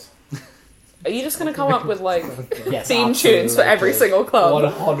in Your Eyes." Are you just going to come up with like Yes, theme tunes for every single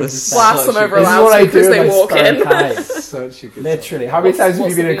club? 100%. Blast them over This is what I loudspeakers do as in they my walk spare in. time. Such a good Literally, how many What's- times have what's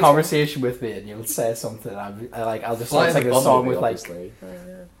you been the in a music? conversation with me and you'll say something? I'll just Well, like it's a song with obviously.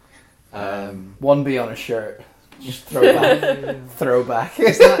 one B on a shirt, just throwback.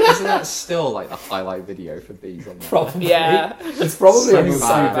 Isn't that still like the highlight video for these on there? Probably. Yeah. It's probably So a most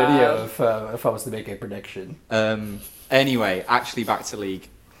bad. viewed video if I was to make a prediction. Anyway, actually back to league.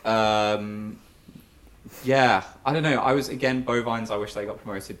 Yeah, I don't know. I was again Bovines. I wish they got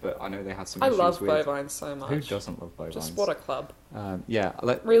promoted, but I know they had some I issues love with. Bovines so much. Who doesn't love Bovines? Just what a club. Yeah,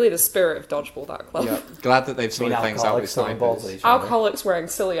 Really the spirit of dodgeball, that club. yeah. Glad that they've sorted things out with throwing balls at snipers. each other. Alcoholics wearing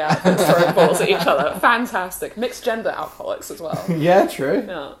silly outfits, throwing balls at each other. Fantastic. Mixed gender alcoholics as well. Yeah, true.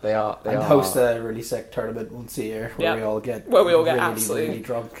 Yeah. They are. They And are. host a really sick tournament once a year where Yeah. we all get Really really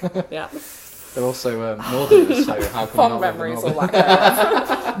drunk. Yeah. They're also Northerners, so how can Fond we not love the memories or Northerners? lack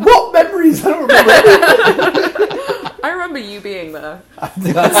thereof. What memories? I don't remember. I remember you being there.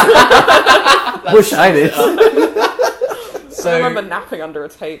 Wish I did. So, I remember napping under a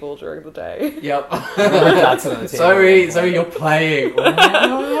table during the day. Yep. That's on the table. Zoe, you're playing. I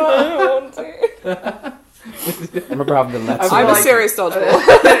don't want to. I remember having the let's. I'm like- a serious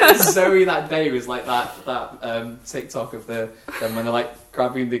dodgeball. Zoe that day was like that TikTok of them when they're like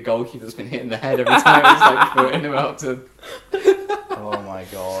grabbing the goalkeeper that's been hit in the head every time he's like putting him out to. Oh my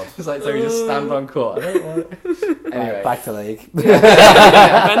god. It's like Zoe just stand on court. I don't want it. Anyway, Right, back to league.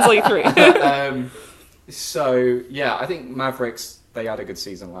 Men's League 3. so yeah, I think Mavericks they had a good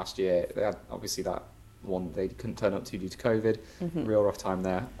season last year. They had obviously that one they couldn't turn up to due to COVID. Real rough time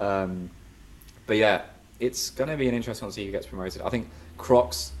there. But yeah, it's going to be an interesting one to see who gets promoted. I think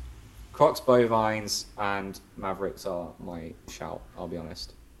Crocs, Bovines, and Mavericks are my shout. I'll be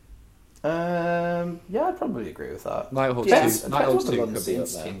honest. Yeah, I'd probably agree with that. Nighthawks Yes, too. depends Nighthawks what the 2 London could be up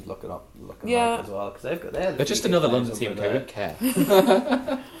Saints there. team's looking Yeah. like as well because They're just another London team. Okay, we don't care.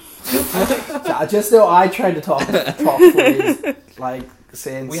 I just know I tried to talk phrase like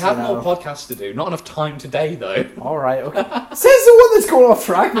Saints. We have you know. more podcasts to do. Not enough time today, though. All right, okay. Says the one that's going off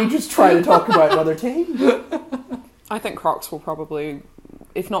track. We just try to talk about another team. I think Crocs will probably,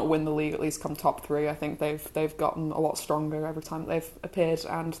 if not win the league, at least come top 3. I think they've gotten a lot stronger every time they've appeared,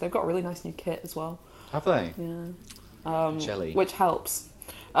 and they've got a really nice new kit as well. Have they? Yeah. Jelly. Which helps.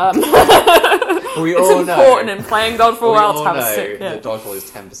 We It's all important know. in playing dodgeball We well all to have a know sick that kit. dodgeball is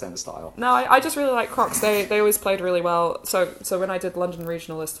 10% style. No, I just really like Crocs. They always played really well. So when I did London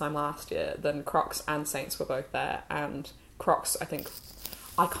Regional this time last year, then Crocs and Saints were both there, and Crocs, I think,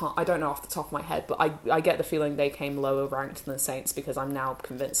 I don't know off the top of my head, but I get the feeling they came lower ranked than the Saints because I'm now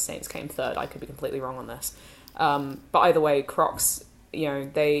convinced Saints came third. I could be completely wrong on this. But either way, Crocs,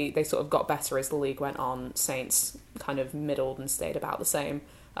 they sort of got better as the league went on. Saints kind of middled and stayed about the same.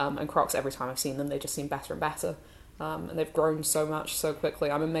 And Crocs, every time I've seen them, they just seem better and better. And they've grown so much so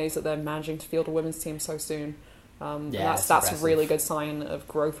quickly. I'm amazed that they're managing to field a women's team so soon. Yeah, That's it's a impressive. really good sign of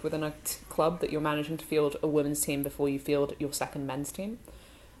growth within a club, that you're managing to field a women's team before you field your second men's team.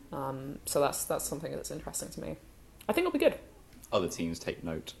 So that's something that's interesting to me. I think it'll be good. Other teams take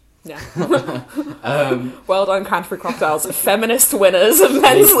note. Yeah. Well done, Canterbury Crocodiles, feminist winners of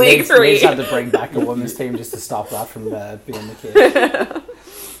Men's League 3. Leeds had to bring back a women's team just to stop that from being the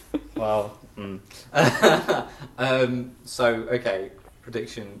case. Well, so okay,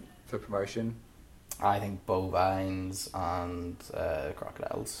 prediction for promotion. I think Bovines and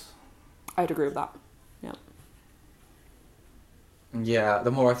Crocodiles. I'd agree with that. Yeah. Yeah,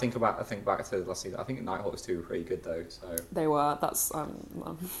 the more I think back to last season, I think Nighthawks 2 were pretty good though. So They were. That's.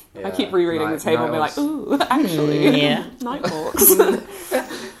 yeah, I keep rereading the table and be like, ooh, actually, Yeah. Nighthawks.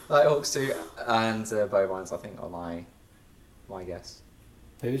 Nighthawks 2 and Bovines, I think, are my guess.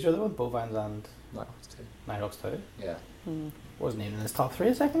 Who's your other one? Bovines and Nighthawks 2. Nighthawks 2? Yeah. Wasn't even in his top 3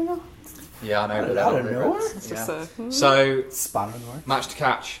 a second ago. Yeah, I know. But Out of nowhere? It's just a, So Spanning work. match to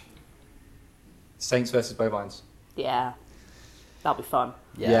catch. Saints versus Bovines. yeah, that'll be fun.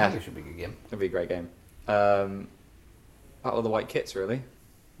 Yeah, I think it should be a good game. It'll be a great game. Battle of the White Kits, really.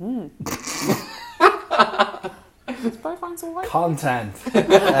 Is Bovines all right? Content.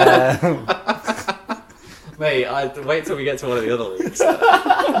 Mate, wait till we get to one of the other leagues.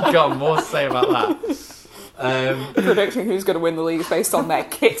 Got more to say about that. Predicting who's going to win the league based on their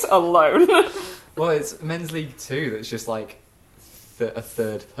kit alone. Well, it's Men's League 2 that's just like a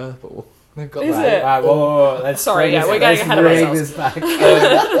third purple. They've got Is like, it? Right, whoa, let's Sorry, bring yeah, this- we're getting let's ahead of bring ourselves. this back.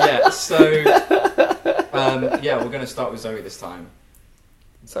 yeah, so yeah, we're going to start with Zoe this time.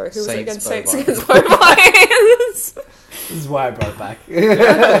 Sorry, who was it against? Saints, Saints Bovines. against Bovines. This is why I brought it back.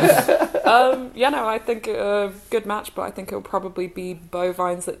 Yeah, no, I think a good match, but I think it'll probably be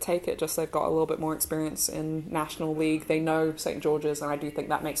Bovines that take it. Just they've got a little bit more experience in National League. They know St George's, and I do think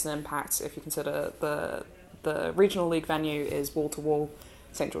that makes an impact if you consider the regional league venue is wall to wall.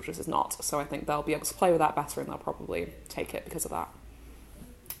 St George's is not, so I think they'll be able to play with that better, and they'll probably take it because of that.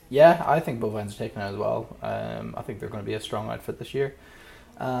 Yeah, I think Bovines are taking it as well. I think they're going to be a strong outfit this year.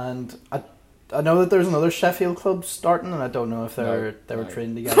 And I know that there's another Sheffield club starting, and I don't know if they were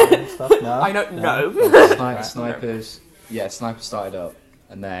training together and stuff. No, I know, no. Snipers. Yeah, Snipers started up,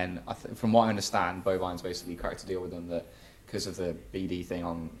 and then from what I understand, Bovines basically cracked a deal with them that because of the BD thing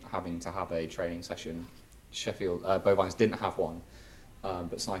on having to have a training session, Bovines didn't have one,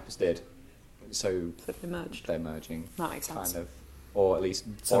 but Snipers did. So They merged. they're merging, That makes sense. kind of, or at least.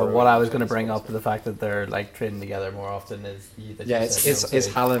 So borrowing what I was going to training bring spots. up, the fact that they're like training together more often is. Yeah, it's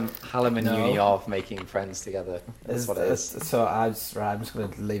Hallam and No. Uniarv making friends together. That's what it is. So I'm just going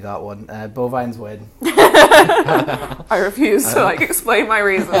to leave that one. Bovines win. I refuse to explain my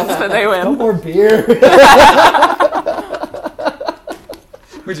reasons, but they No win. more beer.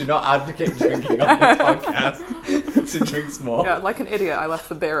 We do not advocate drinking on this podcast. To drink more. Yeah, like an idiot, I left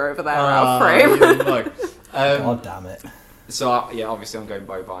the beer over there Ah, out of frame. you mug. God damn it. So yeah, obviously I'm going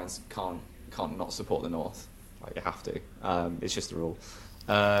Bovines. Can't not support the North. Like you have to. It's just the rule.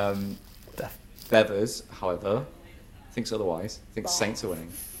 Feathers, however, thinks otherwise. Thinks Saints are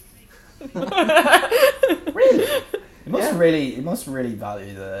winning. Really? You must really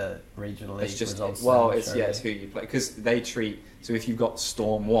value the regional league It's just results. it's who you play because they treat. So if you've got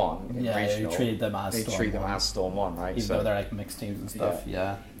Storm 1 in Yeah, regional, you treat them as they Storm treat them 1. as Storm 1, right? Even So though they're like mixed teams and stuff.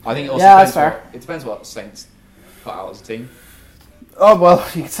 Yeah. I think it also Yeah, depends that's fair. it depends what Saints put out as a team. Oh well,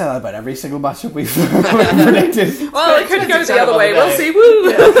 you can say that about every single matchup we've predicted. Well, it could go the other way. Another We'll day. see.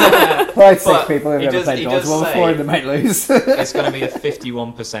 Woo! Like six But people who've he ever does- played he does dodgeball say- before, they might lose. It's going to be a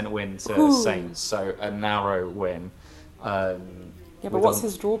 51% win to Ooh. Saints, so a narrow win. Yeah, but With what's a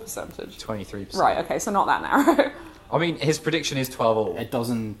his draw percentage? 23%. Right, okay, so not that narrow. I mean, his prediction is 12 all. It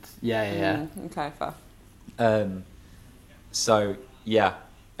doesn't. Yeah. Okay, fair. So, yeah.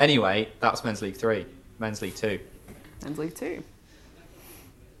 Anyway, that's Men's League 3. Men's League 2. Men's League 2.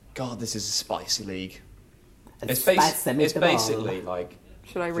 God, this is a spicy league. It's It's basically like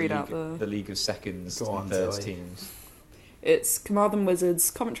Should I read out the League of Seconds Go on, and Thirds Zoe. teams. It's Carmarthen Wizards,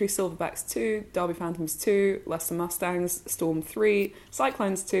 Coventry Silverbacks 2, Derby Phantoms 2, Leicester Mustangs, Storm 3,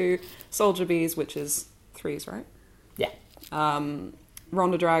 Cyclones 2, Soldier Bees, which is 3s, right? Yeah.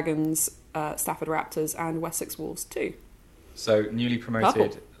 Ronda Dragons, Stafford Raptors, and Wessex Wolves 2. So, newly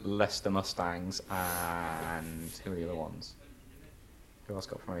promoted Purple. Leicester Mustangs and who are the other ones? Who else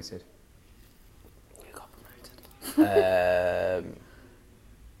got promoted? Who got promoted?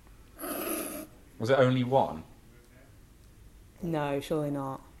 Was it only one? No, surely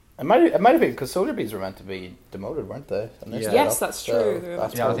not. It might have been because Soldier Bees were meant to be demoted, weren't they? And they're Yeah. still Yes, up, that's so true. They were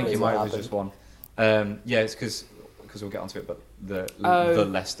that's Yeah, I think probably it what might have happened. just one. Yeah, it's because we'll get onto it, but the Oh,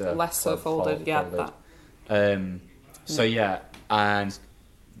 Leicester Leicester club folded, yeah, that. So yeah, and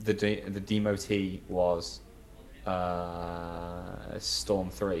the demotee was Storm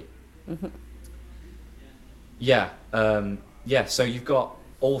 3. Mm-hmm. Yeah. So you've got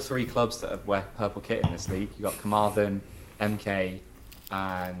all 3 clubs that wear purple kit in this league. You've got Carmarthen, MK,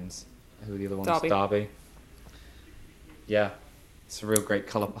 and who are the other ones? Derby. Yeah. It's a real great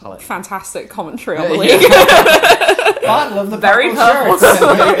colour palette. Fantastic commentary on the league. I love the Very purple.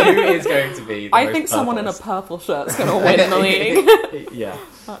 Who is going to be the I most think someone in a purplest? purple shirt's going to win the league. Yeah.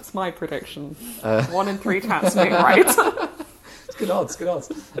 That's my prediction. 1 in 3 chance of being right. It's good odds.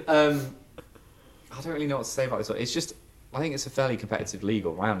 I don't really know what to say about this one. It's just, I think it's a fairly competitive league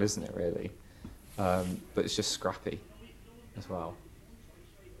all round, isn't it, really? But it's just scrappy as well.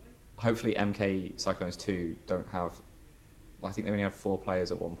 Hopefully MK Cyclones 2 don't have... I think they only had 4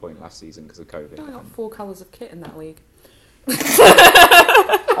 players at one point last season because of COVID. I got 4 colours of kit in that league. Do you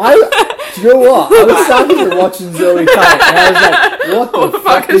know what? I was standing here watching Zoe count, and I was like, what the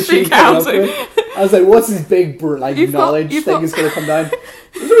fuck is she coming up with? I was like, what's this big knowledge thing is going to come down?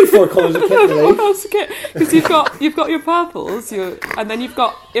 There's only 4 colours of kit in the league. 4 colours of kit. Because you've got your purples, and then you've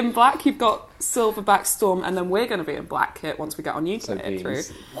got, in black, you've got Silverback, Storm, and then we're going to be in black kit once we get our new kit through.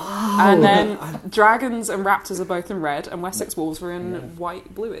 Wow. And then Dragons and Raptors are both in red, and Wessex Wolves are in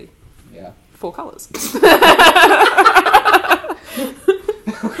white, bluey. Yeah. 4 colours.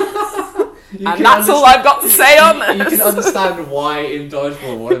 And that's all I've got to say on this. You can understand why in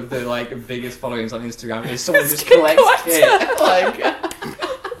Dodgeball one of the biggest followings on Instagram is someone just collects kit.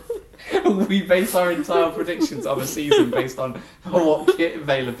 We base our entire predictions of a season based on what kit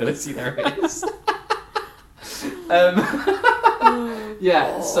availability there is.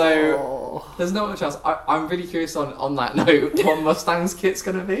 So there's not much else. I'm really curious on that note what Mustang's kit's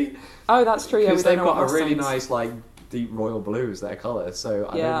going to be. Oh, that's true. Yeah, because they've got a really nice deep royal blue as their colour. So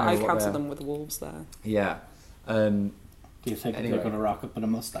I counted them with the wolves there. Yeah. Do you think they're going to rock up in a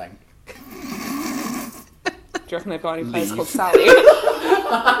Mustang? Do you reckon they've got any players called Sally?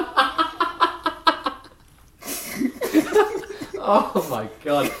 Oh my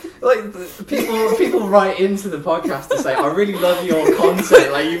god! People write into the podcast to say, "I really love your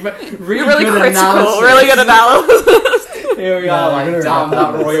content. You've really good critical, analysis. really good analysis." Here we are, damn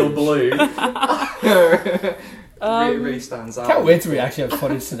that royal blue. Really stands out. Can't wait till we actually have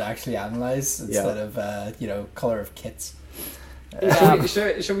footage to actually analyse instead of colour of kits. Shall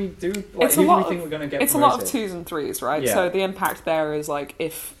we do? We're going to get? It's promoted? a lot of 2s and 3s, right? Yeah. So the impact there is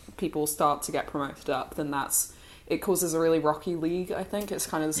if people start to get promoted up, then it causes a really rocky league. I think it's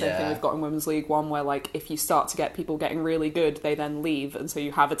kind of the same thing we've got in Women's League One, where if you start to get people getting really good, they then leave, and so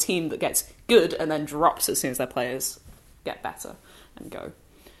you have a team that gets good and then drops as soon as their players get better and go.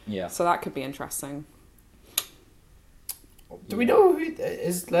 Yeah. So that could be interesting. Do we know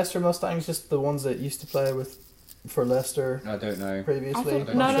is Leicester Mustangs just the ones that used to play for Leicester? I don't know. Previously,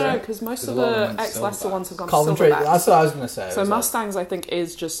 No, because most of the ex-Leicester ones have gone Coventry. Silverbacks. That's what I was going to say. So Mustangs, I think,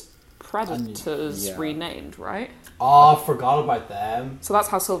 is just Predators renamed, right? Oh, I forgot about them. So that's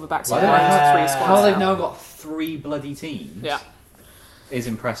how Silverbacks are. Yeah. 3 squads How they've now. now got 3 bloody teams. Yeah. Is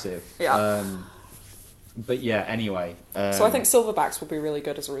impressive. Yeah. But yeah, anyway. So I think Silverbacks will be really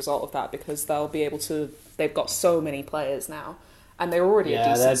good as a result of that, because they'll be able to. They've got so many players now, and they're already a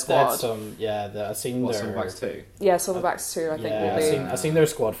decent squad. I've seen their Silverbacks too. Yeah, Silverbacks too. I think will be. I've seen their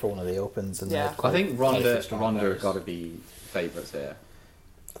squad for one of the opens, and Yeah. I think Ronda have got to be favourites here.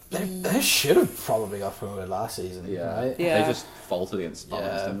 They should have probably got promoted last season. Yeah. Right? Yeah. They just faltered against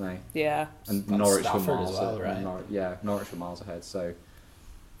Spartans, didn't they? Yeah. And Got Norwich were Stafford miles as well, ahead. right? Norwich were miles ahead. So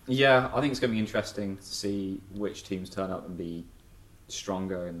yeah, I think it's going to be interesting to see which teams turn up and be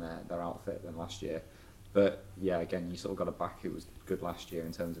stronger in their outfit than last year. But yeah, again, you sort of got a back who was good last year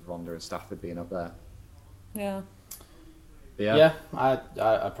in terms of Ronda and Stafford being up there. Yeah. But Yeah,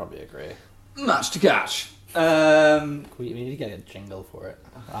 I probably agree. Match to catch. We need to get a jingle for it.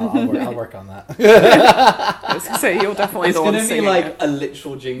 I'll work on that. I was going to say, you're definitely It's the one going to be singing like it. a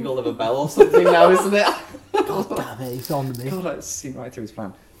literal jingle of a bell or something now, isn't it? God damn it, he's on to me. God, that's seen right through his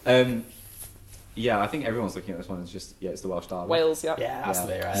plan. Yeah, I think everyone's looking at this one as just, it's the Welsh Derby. Wales, yep. Yeah, that's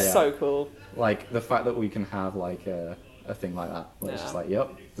the right. Yeah. So cool. Like, the fact that we can have, like, a thing like that. Where it's Yeah. just like,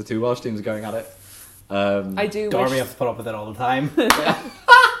 yep, the 2 Welsh teams are going at it. I do Derby wish... have to put up with it all the time.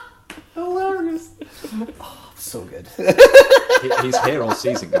 Hilarious. So good. He's here all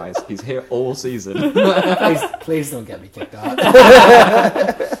season, guys. He's here all season. please don't get me kicked out.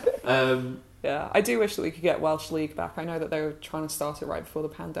 Yeah, I do wish that we could get Welsh League back. I know that they were trying to start it right before the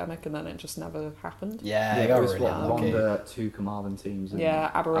pandemic, and then it just never happened. Yeah, it I got was really unlucky. Ronda, 2 Carmarthen teams. And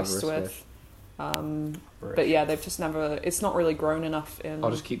Yeah, Aberystwyth. But yeah, they've just never... It's not really grown enough in... I'll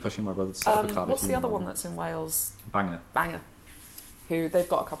just keep pushing my brother to set up a Cardiff what's the team. other one that's in Wales? Banger. Bangor. Who they've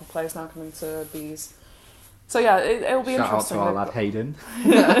got a couple of players now coming to Bees. So yeah, it'll be Shout interesting. out to our lad Hayden,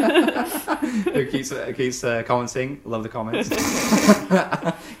 who keeps commenting. Love the comments.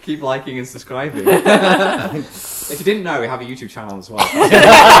 Keep liking and subscribing. If you didn't know, we have a YouTube channel as well.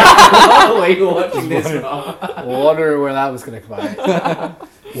 While you're watching this one. Wonder where that was going to come out.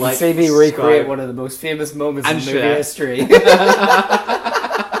 Like, See me subscribe. recreate one of the most famous moments And in movie share. history.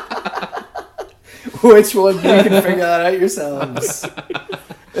 Which one? You can figure that out yourselves.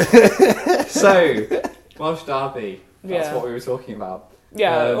 So, Welsh Derby. That's Yeah. what we were talking about.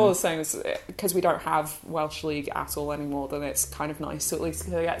 Yeah, all I was saying is because we don't have Welsh League at all anymore, then it's kind of nice to at least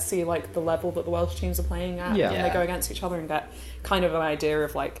get to see like the level that the Welsh teams are playing at Yeah. when they go against each other and get kind of an idea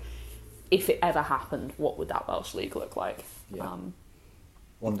of like if it ever happened, what would that Welsh League look like? Yeah.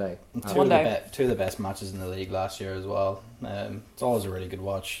 One day. One day. Two of the best matches in the league last year as well. It's always a really good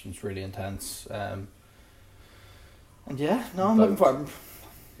watch. It's really intense. And yeah, no, I'm looking for Who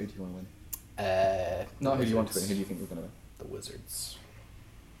do you want to win? not Who do you want to win? Who do you think we're going to win? The Wizards.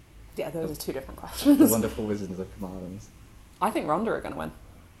 Yeah, those are two different The questions. wonderful Wizards of Carmarthenshire. I think Ronda are going to win.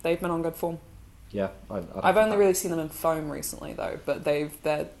 They've been on good form. Yeah, I've only really seen them in foam recently though, but they're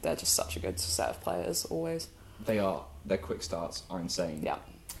just such a good set of players always. Their quick starts are insane. Yeah,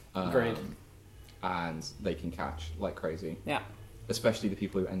 Agreed. And they can catch like crazy. yeah. Especially the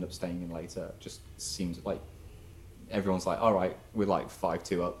people who end up staying in later. Just seems like everyone's like, all right, we're like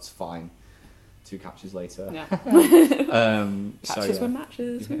 5-2 up, it's fine. 2 catches later. Yeah. Catches win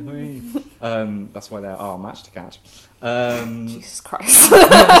matches. That's why there are match to catch. Jesus Christ.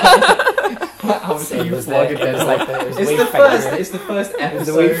 Obviously, It was the it's the first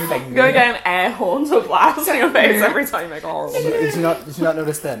episode. You're gonna get an air horn to blast in your face every time you make a horrible move. Did you not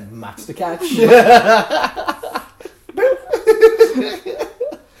notice then? Match to catch.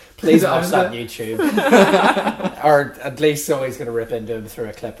 Please watch that on YouTube. Or at least somebody's going to rip into him through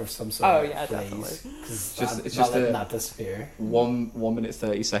a clip of some sort. Oh, yeah, definitely. It's It's just just letting a- that disappear. 1 minute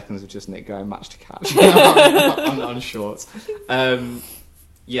 30 seconds of just Nick going match to catch on shorts.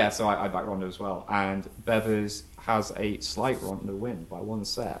 Yeah, so I back Ronda as well, and Bevers has a slight Ronda win by 1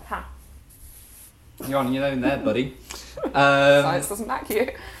 set. Ha. You're on your own there, buddy. Science doesn't back you.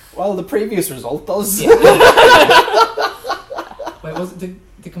 Well, the previous result does. Wait, did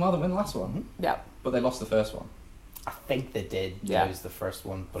Carmarthen win the last one? Yeah. But they lost the first one. I think they did. Yeah. Lose the first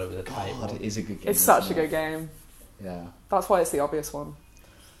one, but it was a tight God, one. it is a good game. It's such a isn't good it? game. Yeah. That's why it's the obvious one.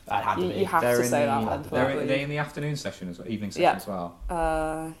 That had to You be. have They're to in say the, that. They're in the afternoon session as well, evening session Yeah. as well.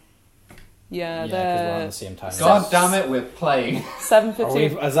 Yeah, Yeah, because we're on they're the same time. God damn it, we're playing.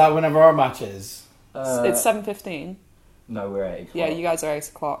 7:15. Is that whenever our match is? It's 7:15. No, we're at 8 o'clock. Yeah, you guys are 8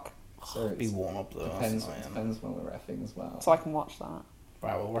 o'clock, So Be it warm up though. depends, That's annoying. depends when we're effing as well. so I can watch that.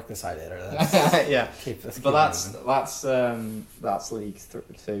 Right, we'll work this out later. Yeah. Keep this. But that's League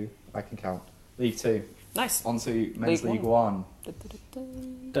 2. I can count. League 2. Nice. On to Men's League League 1.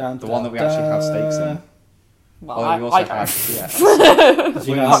 Dun, The one that we actually have stakes in. Well, Oh, we also I don't. have, yeah. Do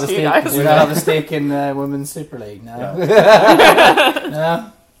you not have a Fuck you stake? guys. Do you not have a stake in Women's Super League? No.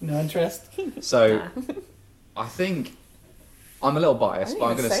 No interest. So, I think I'm a little biased, but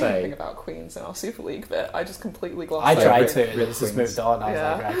I'm going to anything say about Queens in our Super League bit. I just completely glossed I over tried it. to. Rip This has Queens. moved on. I was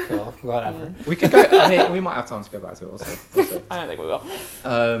Yeah. like, right, cool, whatever. we could go. I mean, we might have time to go back to it also. I don't think we will.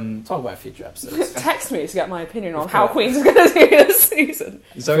 Talk about future episodes. Text me to get my opinion on how Queens are going to do this season.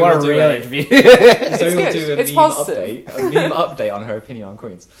 Zoe What will a do real a, interview. Zoe will good. do a It's meme positive. update. A meme update on her opinion on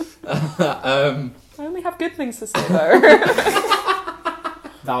Queens. I only have good things to say though.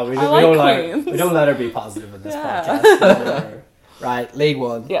 No, we I don't, like we, don't Queens. we don't let her be positive in this Yeah. podcast. Right, League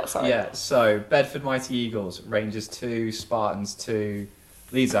 1. Yeah, sorry. Yeah, so Bedford Mighty Eagles, Rangers 2, Spartans 2,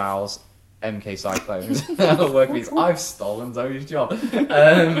 Leeds Owls, MK Cyclones. Workbeats. I've stolen Zoe's job.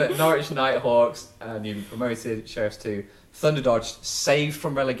 Norwich Nighthawks, newly promoted. Sheriffs 2, Thunder Dodge, saved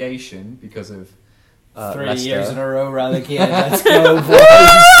from relegation because of 3 Leicester. years in a row relegated. Let's go,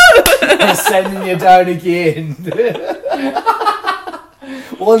 boys. They're sending you down again.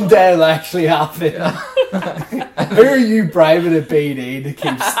 One day it'll actually happen. Who are you bribing a BD to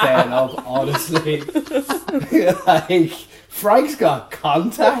keep staying up, honestly? Like, Frank's got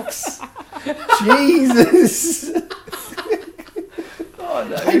contacts. Jesus. Oh,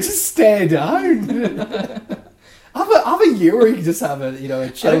 no. I just stay down. Have a year where you can just have a, a I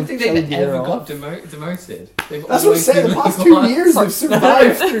chill, don't think chill they've year ever off. got demoted. They've That's what I'm always saying. been The past League 2 One. years they've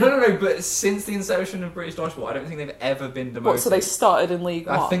survived. No, but since the inception of British Dodgeball, I don't think they've ever been demoted. What, so they started in League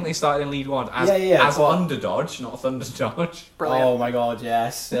 1? I think they started in League 1 as, Yeah, but- Under Dodge, not Thunder Dodge. Brilliant. Oh my god,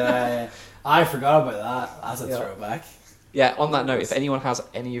 yes. I forgot about that. That's a Yeah. throwback. Yeah, on that note, if anyone has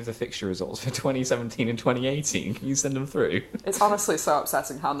any of the fixture results for 2017 and 2018, can you send them through? It's honestly so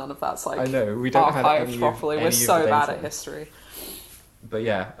upsetting how none of that's like I know, we don't have archived any properly. of We're the so bad data. at history. But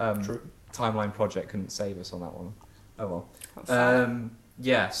yeah, True. Timeline Project couldn't save us on that one. Oh well. That's sad.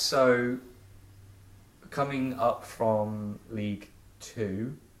 Yeah, so coming up from League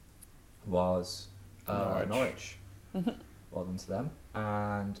 2 was Norwich. Well done to them.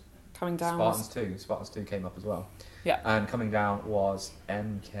 And Coming down. Spartans 2. Spartans 2 came up as well. Yeah. And coming down was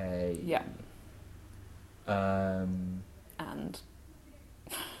MK. Yeah. Um, And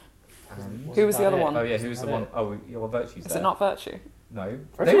and who was the other one? Oh yeah, who was the one? Oh, yeah, well, Virtue's Is there. it not Virtue? No,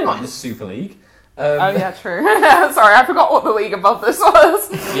 Virtue they were not in the is- Super League. Oh yeah, true. Sorry, I forgot what the league above this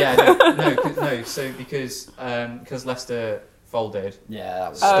was. Yeah, no. So because Leicester folded, Yeah, that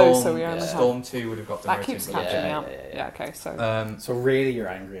was. Oh, Storm, so we only have- Storm 2 would have got That demoted. keeps but catching me yeah, up. yeah, yeah. Yeah, okay, so So really, you're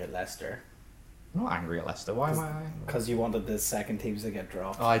angry at Leicester I'm not angry at Leicester. Why am I angry? because you wanted the second teams to get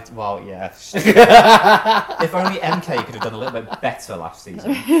dropped. Well, yeah. If only MK could have done a little bit better last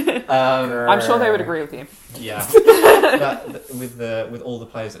season. I'm sure they would agree with you. Yeah, with all the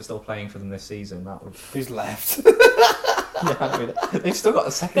players that are still playing for them this season, that would. Who's left? Yeah, I mean, they've still got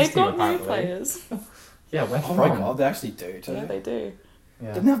a second They've team got new apparently. players. Yeah, where Oh from? my god, they actually do. Too. Yeah, they do.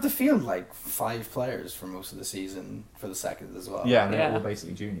 Yeah. Didn't they have to field like 5 players for most of the season for the second as well. Yeah, and they're Yeah. all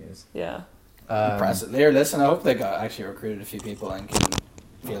basically juniors. Yeah. Impressive. There, listen. I hope they got actually recruited a few people and can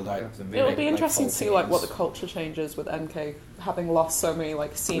field out. It'll be like, interesting to full see like what the teams. culture changes with MK having lost so many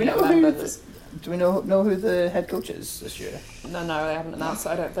like Do we senior know who? members. Do we know who the head coach is this year? No, they haven't announced it,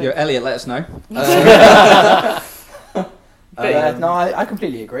 I don't think. Yo, Elliot, let us know. No, I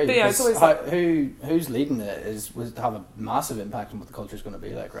completely agree. But yeah, it's because always who's leading it was to have a massive impact on what the culture is going to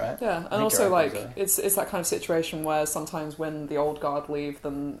be like, right? Yeah, think and also you're right, like Jose. it's that kind of situation where sometimes when the old guard leave,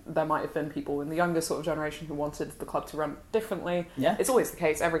 then there might have been people in the younger sort of generation who wanted the club to run differently. Yeah. It's always the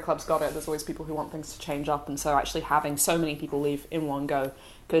case. Every club's got it. There's always people who want things to change up, and so actually having so many people leave in one go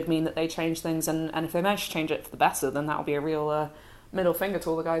could mean that they change things. And if they manage to change it for the better, then that'll be a real middle finger to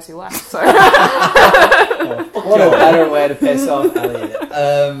all the guys who left. So What a better way to piss off Elliot.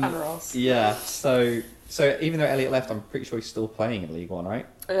 and Ross. Yeah, so even though Elliot left, I'm pretty sure he's still playing in League One, right?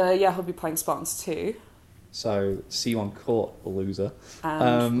 Yeah, he'll be playing Spartans 2, So C1 caught the loser.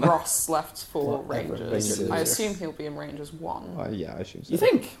 and Ross left for What, Rangers. Rangers. I assume he'll be in Rangers 1. Yeah, I assume so. You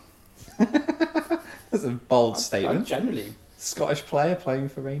think? That's a bold I statement. generally, Scottish player playing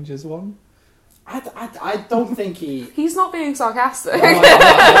for Rangers 1? I don't think he. He's not being sarcastic.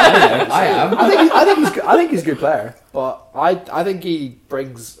 I am. I think he's a good player, but I think he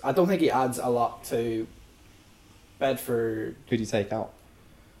brings. I don't think he adds a lot to Bedford. Who do you take out?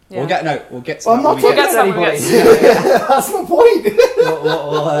 Yeah. We'll get to Well, that I'm not when we We'll get get to that when we anybody. get to That's my point.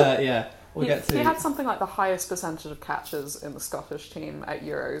 we'll get to He had something like the highest percentage of catches in the Scottish team at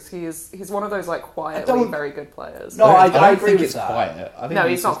Euros. He's one of those like quietly don't- very good players. No, I don't agree think with it's that. quiet. I think No,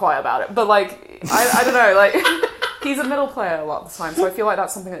 he's not quiet about it. But like I don't know, like he's a middle player a lot of the time, so I feel like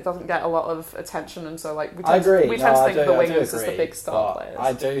that's something that doesn't get a lot of attention, and so like we I tend, agree. we tend to think of the I do wingers as the agree, big star but players.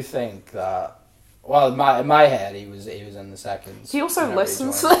 I do think that. Well, in my head, he was in the seconds. He also whenever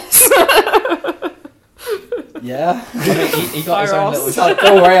listens to joined. this. Yeah. I mean, he got his Hi, own Ross. little shout.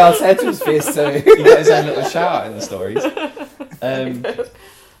 Don't worry, I'll say it to his face too. He got his own little shout out in the stories.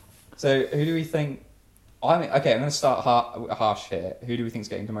 So who do we think? I mean, okay, I'm going to start harsh here. Who do we think's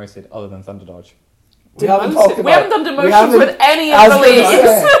getting demoted other than Thunder Dodge? We haven't talked about. We haven't done we demotions haven't- with any I of was the gonna leagues.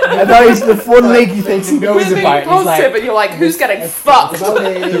 say, I know he's the fun league he thinks he We're knows being about. He's positive, like, and you're like, who's getting fucked?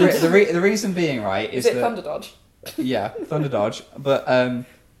 The reason being, right, Is is it that Thunder Dodge? yeah, Thunder Dodge, but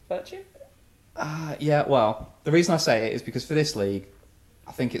Virtue? yeah, well, the reason I say it is because for this league,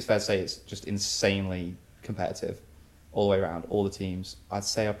 I think it's fair to say it's just insanely competitive all the way around. All the teams, I'd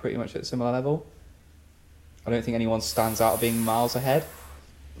say, are pretty much at a similar level. I don't think anyone stands out being miles ahead.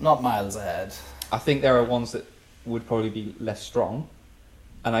 Not miles ahead. I think there are ones that would probably be less strong,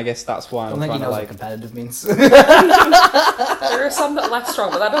 and I guess that's why I I'm don't think he trying to knows like. what competitive means. There are some that are less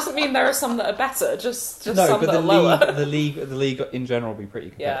strong, but that doesn't mean there are some that are better. Just No, some but that the are lower. league in general will be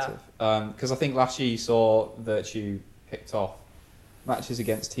pretty Yeah. competitive. Because I think last year you saw Virtue picked off matches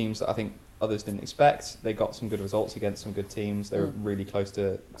against teams that I think others didn't expect. They got some good results against some good teams. They were really close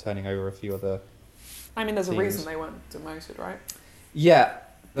to turning over a few other. I mean, there's a teams. reason they weren't demoted, right? Yeah.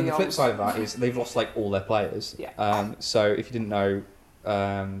 Then the Beyond. flip side of that is they've lost like all their players. Yeah. So if you didn't know,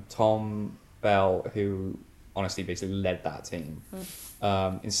 Tom Bell, who honestly basically led that team,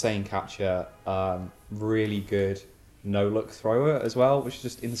 insane catcher, really good no-look thrower as well, which is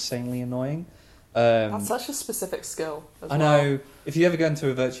just insanely annoying. That's such a specific skill. As I know. If you ever go into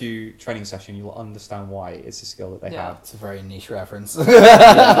a Virtue training session, you'll understand why it's a skill that they have. It's a very niche reference.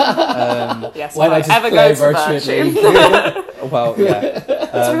 Yes, Why if not I just ever play go to Virtue Virtue. League? Well, yeah.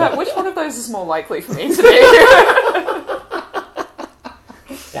 So we're like, which one of those is more likely for me to do?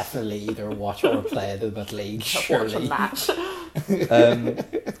 Definitely either watch or play the Ultimate League. Watch a Surely. match.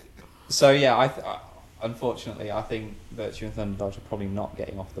 So yeah, unfortunately, I think Virtue and Thunderdodge are probably not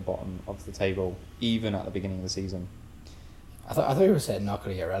getting off the bottom of the table, even at the beginning of the season. I thought you were saying not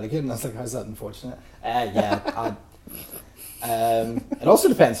going to get relegated, and I was like, how's that unfortunate? Yeah. It also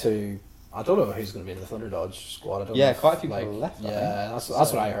depends who. I don't know who's going to be in the Thunderdodge squad. I don't know if, quite a few people left. I Yeah, think.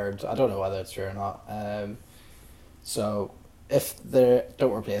 that's what I heard. I don't know whether it's true or not. So if they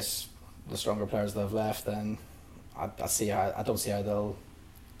don't replace the stronger players that have left, then I don't see how they'll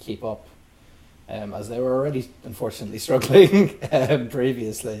keep up, as they were already unfortunately struggling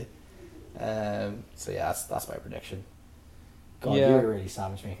previously. So yeah, that's my prediction. God, Yeah. you were really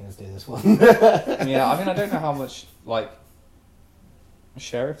savage making us do this one. Yeah, I mean, I don't know how much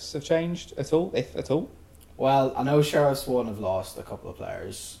sheriffs have changed at all, if at all. Well, I know Sheriff's one have lost a couple of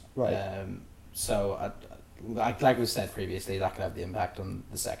players. Right. So, like we said previously, that could have the impact on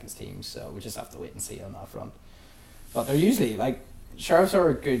the seconds team. So we just have to wait and see on that front. But they're usually Sheriffs are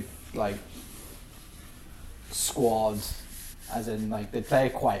a good squad, as in they play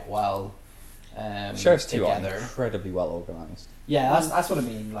quite well. Sheriffs too are together. incredibly well organised. Yeah, that's what I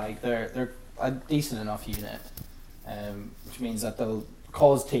mean. They're a decent enough unit, which means that they'll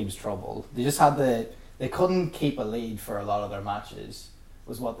cause teams trouble. They just had they couldn't keep a lead for a lot of their matches.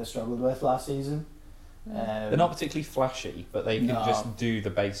 Was what they struggled with last season. They're not particularly flashy, but they can just do the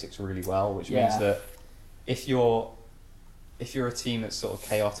basics really well, which means that if you're a team that's sort of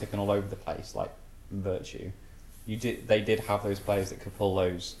chaotic and all over the place, like Virtue, they did have those players that could pull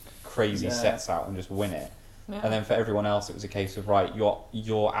those crazy sets out and just win it. Yeah. And then for everyone else, it was a case of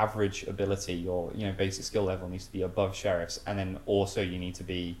your average ability, your basic skill level needs to be above Sheriff's, and then also you need to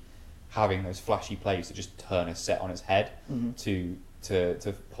be having those flashy plays that just turn a set on its head to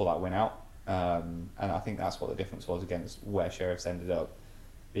pull that win out. And I think that's what the difference was against where Sheriff's ended up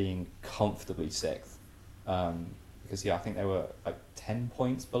being comfortably sixth. Because I think they were 10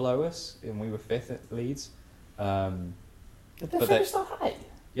 points below us, and we were fifth at Leeds. Did they but finish that high?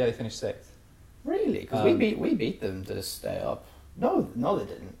 Yeah, they finished sixth. Really? Because we beat them to stay up. No, they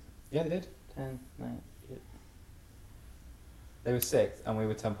didn't. Yeah, they did. 10, 9, 8. They were sixth, and we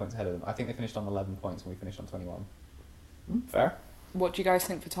were 10 points ahead of them. I think they finished on 11 points, and we finished on 21. Fair. What do you guys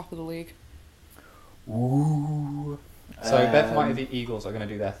think for top of the league? Ooh. So Beth Mighty Eagles are going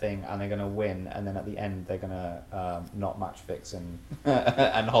to do their thing, and they're going to win, and then at the end they're going to not match fix and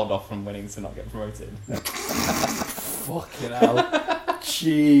and hold off from winning to not get promoted. Fucking hell.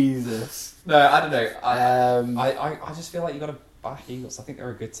 Jesus. No, I don't know. I just feel like you got to back Eagles. I think they're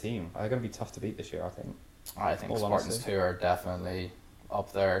a good team. They're going to be tough to beat this year, I think. I think All Spartans honesty. too are definitely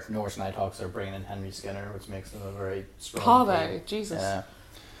up there. Norwich Nighthawks are bringing in Henry Skinner, which makes them a very strong Are they? team. Jesus. Yeah.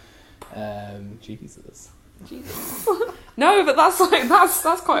 Jesus. Jesus. No, but that's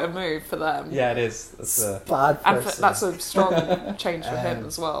quite a move for them. Yeah, it is. That's Bad And person. that's a strong change for him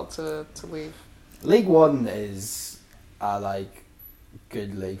as well to leave. League One is a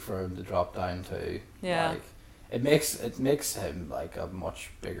good league for him to drop down to. Yeah. It makes him a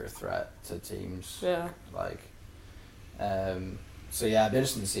much bigger threat to teams. Yeah. So yeah, it'd be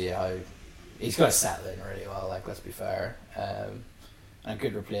interesting to see how he's going to settle in really well. Let's be fair. And a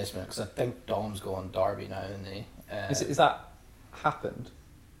good replacement, because I think Dom's going Derby now, isn't he? is that happened?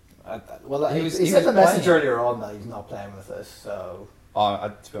 He he sent was a message playing. earlier on that he's not playing with us. So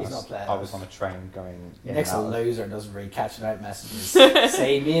To be He's honest, not playing I was us. on a train going. in Nick's a and out. loser, doesn't really catching out messages.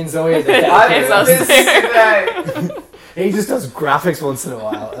 Say me and Zoe are the It's us. He just does graphics once in a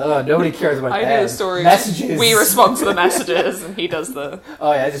while. Nobody cares about I do them. the story. Messages. We respond to the messages, and he does the.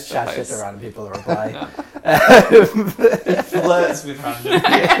 Oh yeah, I just chat shit Posts. to random people that reply. Flirts with random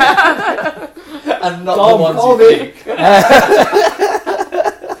and not Dom, the ones call you me. think.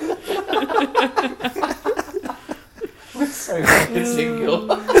 So fucking single.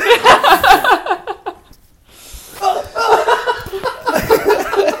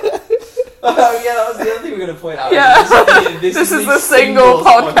 Oh yeah, that was the other thing we were going to point out. Yeah. This This is the the single singles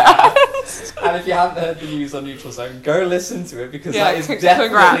podcast. And if you haven't heard the news on Neutral Zone, go listen to it because Yeah, that is congrats.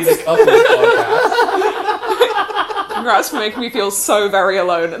 definitely the couples podcast. Congrats for making me feel so very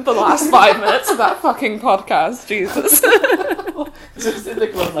alone in the last 5 minutes of that fucking podcast. Jesus. Just in the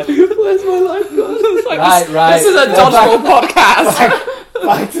club, where's my life gone? It's like, Right. This is a Yeah, dodgeball podcast.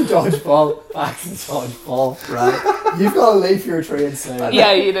 Back to dodgeball. Back to dodgeball. Right. You've got to leave your train soon.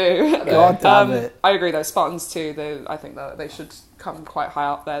 Yeah, you do. God damn it. I agree though. Spartans too. I think that they should come quite high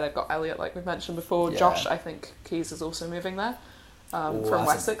up there. They've got Elliot, like we mentioned before. Yeah. Josh, I think Keys is also moving there. From that's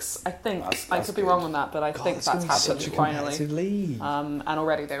Wessex, I think. that's I could be good. wrong on that, but I think that's happening finally. league. And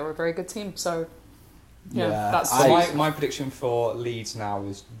already they were a very good team. So yeah, Yeah, that's So my prediction for Leeds now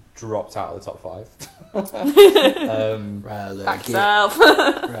is dropped out of the top 5. back south.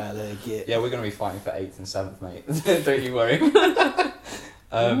 Yeah, we're going to be fighting for 8th and 7th, mate. Don't you worry.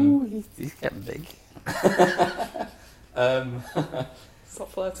 Ooh, he's getting big.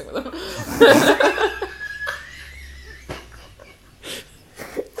 Stop flirting with them.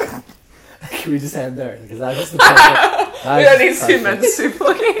 Can we just end there? Because that was the perfect. We don't need 2 men super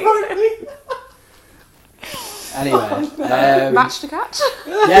looking. Anyway, Match to catch.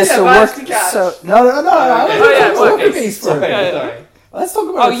 yeah. So match work. to catch. So no. Oh, yeah, Worker workers. bees for a Sorry, bit. sorry. Let's talk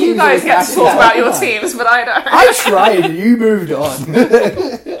about. Oh, our you teams guys that get to actually talk about your happened. teams, but I don't. I tried. And you moved on.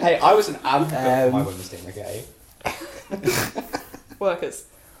 Hey, I was an advocate for my Um, women's team, okay? Workers.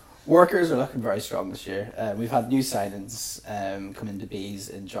 Workers are looking very strong this year. We've had new signings come into bees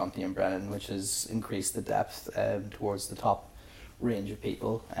in Jonty and Brennan, which has increased the depth towards the top range of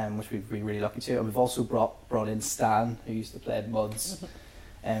people, which we've been really lucky to. And we've also brought in Stan, who used to play at Muds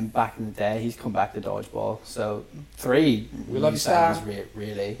back in the day. He's come back to dodgeball. So 3 We love new you, Stan. signings,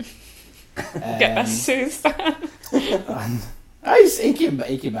 really. Get us Susan. He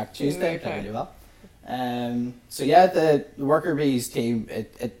came back Tuesday, Okay. played really well. So yeah, the worker bees team.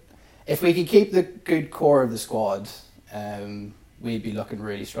 If we could keep the good core of the squad, we'd be looking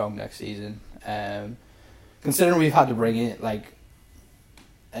really strong next season. Considering we've had to bring it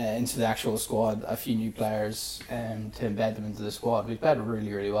into the actual squad a few new players to embed them into the squad, we've played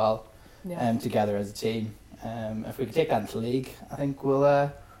really really well together as a team. If we could take that into league, I think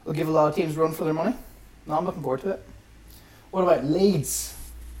we'll give a lot of teams a run for their money. No, I'm looking forward to it. What about Leeds?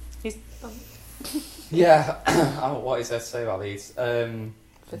 He's Yeah. What is there to say about Leeds?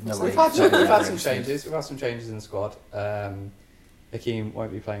 No, We've had some changes. We've had some changes in the squad. Hakeem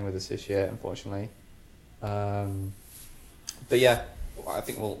won't be playing with us this year, unfortunately. But yeah, I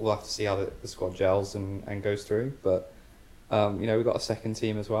think we'll have to see how the squad gels and goes through. But we've got a second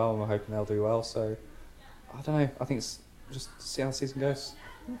team as well, and we're hoping they'll do well. So I don't know. I think it's just see how the season goes.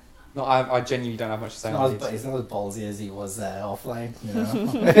 No, I genuinely don't have much to say on Leeds. He's not as ballsy as he was offline. You know?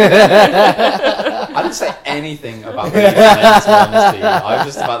 I didn't say anything about the men's ones team. I was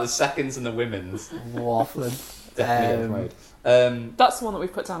just about the seconds and the women's. Waffling. Definitely promoted. That's the one that we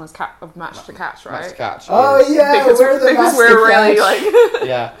put down as match to catch, right? Match to catch. Oh is- yeah, Because we're the because we're really like.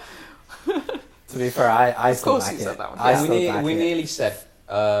 Yeah. To be fair, I Of still course back you it. said that one. I Yeah. still We back it. nearly said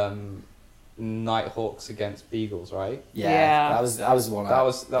Nighthawks against Beagles, right? Yeah, Yeah. that was one. That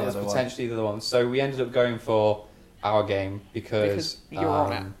was the other one. potentially the other one. So we ended up going for our game because you're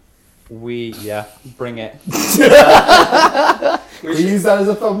on it. We bring it. We use that as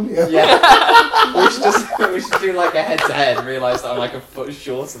a thumbnail. Yeah. we should do like a head to head and realise that I'm like a foot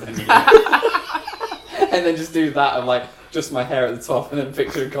shorter than you. And then just do that of like just my hair at the top and then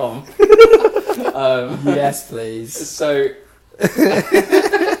picture a com. Yes, please. So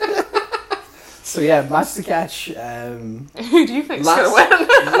So yeah, match to catch. Who do you think's gonna win?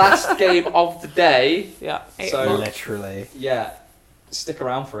 last game of the day. Yeah. So- Literally, Yeah, stick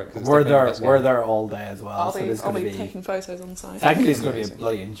around for it. 'Cause it's we're definitely the there. best We're game. there all day as well. I'll So be, there's I'll going be to be. taking photos on the side. Technically, it's going to be a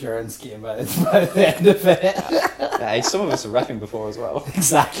bloody endurance game by the end of it. Yeah, some of us are repping before as well.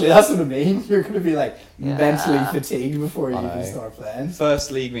 Exactly, that's what I mean. You're going to be like Yeah. mentally fatigued before you I even know. start playing. First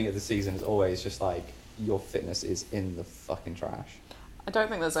league meet of the season is always just like your fitness is in the fucking trash. I don't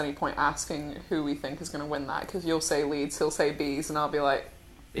think there's any point asking who we think is going to win that because you'll say Leeds, he'll say Bees, and I'll be like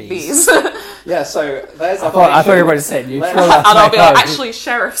Bees, and Yeah, so there's. I thought you were about to say neutral. That's I'll be like my actually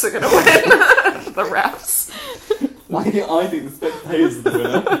Sheriffs are going to win. The refs. I think the spectators are the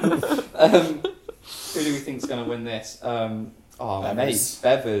winner. Who do we think's going to win this?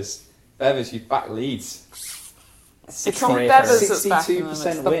 Bevers. Bevers, you've backed Leeds. It's not Crazy. Bevers that's backing them.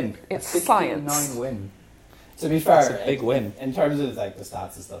 62% win. It's A science. 59 win. To be fair, That's a big win. in terms of like the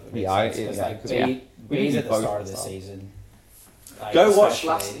stats and stuff. It makes Yeah, sense, 'cause, yeah, like 'cause we we at the both start of at the the start. season. Like, Go watch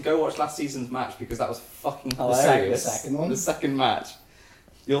especially- last season's match because that was fucking The hilarious. second one? The second match.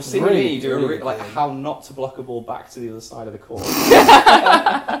 You'll see Really, me do really like good. how not to block a ball back to the other side of the court.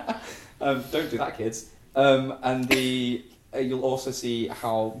 Don't do that, kids. And you'll also see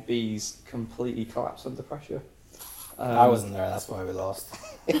how bees completely collapse under pressure. I wasn't there. That's why we lost.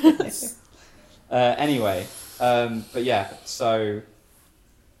 Anyway, but yeah, so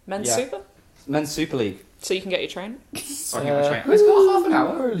Men's Yeah. Super? Men's Super League. So you can get your train? So I can get a train. It's got half an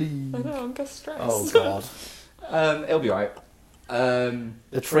hour. Early. I know, I'm just stressed. Oh god. It'll be alright.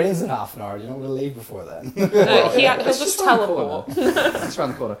 The train's in half an hour. You're not going to leave before then. No, he'll It's just around the teleport. corner. It's around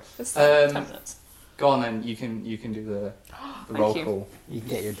the corner. It's Um, 10 minutes. Go on then. You can do the Thank roll you. call. You can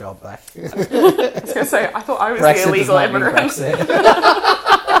get your job back. I was going to say, I thought I was Brexit the illegal does not mean immigrant.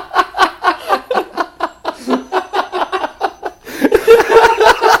 Brexit.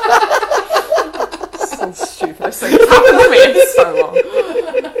 So stupid. This thing has happened to me in so long.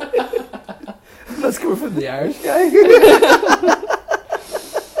 Let's go from the Irish guy.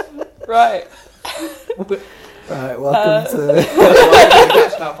 Right. Right, welcome to.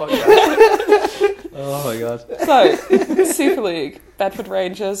 Oh my god. So, Super League. Bedford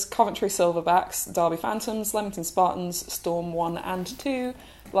Rangers, Coventry Silverbacks, Derby Phantoms, Leamington Spartans, Storm 1 and 2,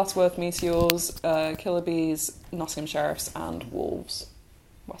 Lutterworth Meteors, Killer Bees, Nottingham Sheriffs and Wolves.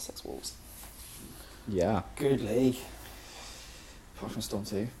 Wessex Wolves. Yeah. Good league. Apart from Storm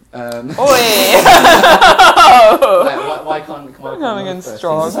 2. Oi! Why can't Coming in This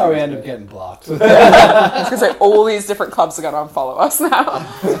strong. is how we end up getting blocked. I was going to say, all these different clubs are going to unfollow us now.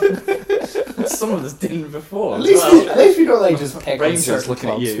 Some of us didn't before. At least we don't like just pick on Rangers certain looking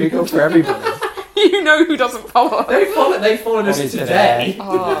at clubs. you. We go for everybody. You know who doesn't follow us. They followed us Only today.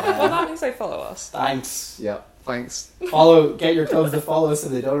 Oh, well, that means they follow us. Thanks. Yeah. Thanks. Get your clubs to follow us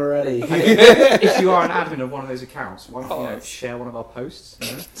if they don't already. If you are an admin of one of those accounts, why don't you share one of our posts?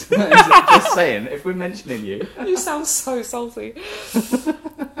 Just saying, if we're mentioning you. You sound so salty.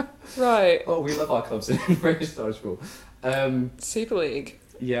 Right. Oh, we love our clubs in British Dodgeball. Super League.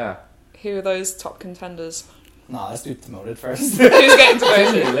 Yeah. Who are those top contenders? Nah, let's do promoted first. Who's getting to go?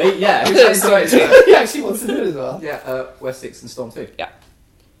 Genuinely, yeah. Who's getting to vote first? He actually wants to do it as well. Yeah, Wessex and Storm 2. Yeah.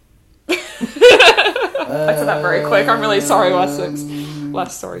 I said that very quick. I'm really sorry, Wessex.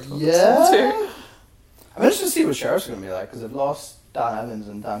 Less sorry for Yeah. too. I'm interested to see what Sheriff's going to be like because they've lost Dan Evans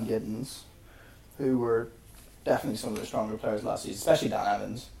and Dan Giddens, who were definitely some of their stronger players last season, especially Dan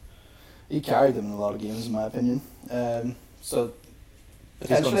Evans. He carried them in a lot of games, in my opinion. So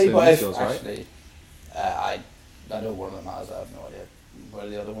potentially, to but if Meteors, right? actually, I know one of them has. I have no idea where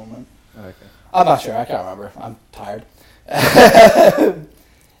the other one went. Oh, okay. I'm not sure. I can't remember. I'm tired.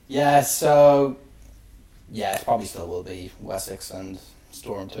 Yeah. So yeah, it probably still will be Wessex and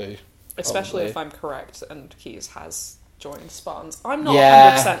Storm 2. Especially Probably. if I'm correct and Keys has joined Spartans. I'm not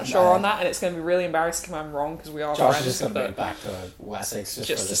Yeah, 100% sure no. on that, and it's going to be really embarrassing if I'm wrong because we are Josh is friends. just going to but move back to Wessex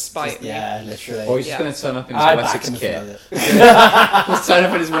Just for to spite me. Yeah, literally. Or he's Yeah. just going to turn up in his I'd back Wessex him kit. for it. Just turn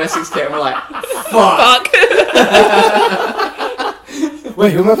up in his Wessex kit and we're like, fuck! Fuck!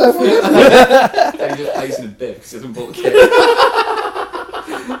 Wait, who am I playing for? And he just plays in a bib because he hasn't bought the kit.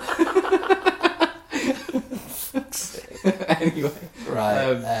 Anyway.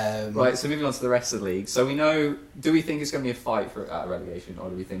 Right. Right, so moving on to the rest of the league. So we know, do we think it's going to be a fight for relegation, or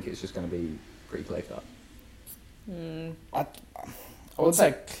do we think it's just going to be pretty clear cut? I would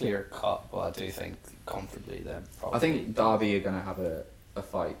say clear cut, but I do think comfortably then. Probably. I think Derby are going to have a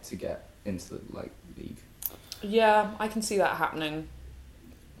fight to get into the league. Yeah, I can see that happening.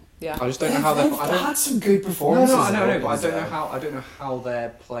 Yeah. I just don't know how they're. They've I don't, had some good no, performances. I know, though, but I don't know so- how. I don't know how their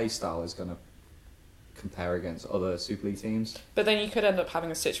play style is going to compare against other Super League teams. But then you could end up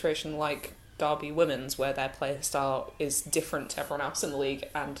having a situation like Derby Women's where their play style is different to everyone else in the league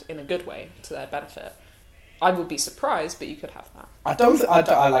and in a good way to their benefit. I would be surprised, but you could have that. I don't think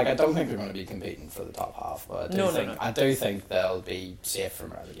they're going to be competing for the top half, but No. I do think they'll be safe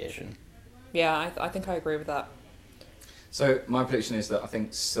from relegation. Yeah, I think I agree with that. So my prediction is that I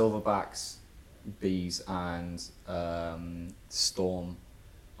think Silverbacks, Bees, and Storm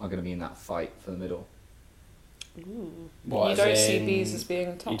are going to be in that fight for the middle. What, you as don't see in- Bees as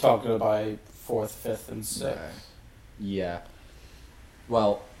being top. You talking about 4th, 5th, and 6th? No. Yeah.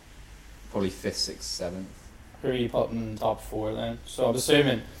 Well, probably 5th, 6th, 7th. Who are you putting top 4 then? So I'm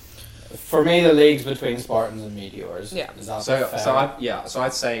assuming, for me, the league's between Spartans and Meteors. Yeah. Is that So fair?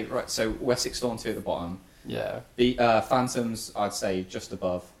 I'd say right. So Wessex Storm 2 at the bottom. Yeah. The Phantoms I'd say just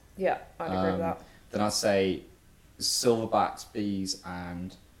above. Yeah, I'd agree with that. Then I'd say Silverbacks, Bees,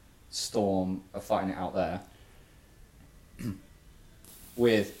 and Storm are fighting it out there.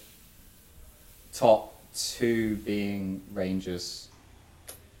 With top 2 being Rangers,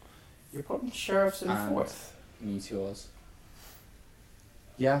 You're putting Sheriffs in And- 4th. Meteors.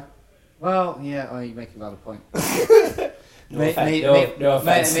 Yeah. Well, yeah, you make a valid point. No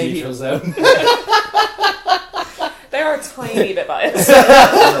offense, maybe- Neutrals though. They are a tiny bit biased.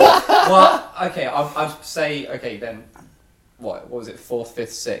 Well, okay, I'd say, okay, then, what was it, 4th, 5th,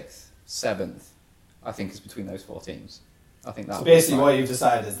 6th, 7th, I think is between those 4 teams. I think that. So basically, what you've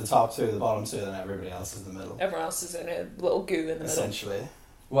decided is the top two, the bottom two, and everybody else is the middle. Everyone else is in a little goo in the middle. Essentially.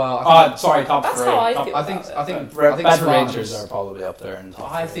 Well, I think, Sorry, top That's three. how I Top- feel. I think Bedford Spartans- Rangers are probably up there in the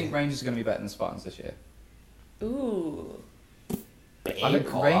top I three. think Rangers are going to be better than Spartans this year. Ooh. Big I think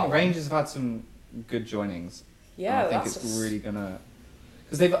call, that one. Rangers have had some good joinings. Yeah, and I think that's it's really gonna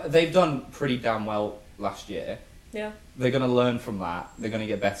because they've done pretty damn well last year. Yeah. They're gonna learn from that. They're gonna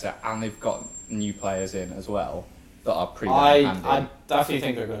get better, and they've got new players in as well that are pretty damn handy. I definitely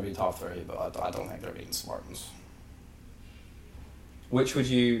think they're going to be top three, but I don't think they're beating Spartans. Which would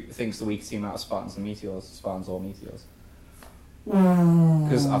you think's the weaker team out of Spartans and Meteors? Spartans or Meteors?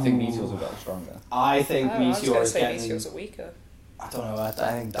 Because I think Meteors are better stronger. I think I was going Meteor to is say getting. Meteors are weaker. I don't know. I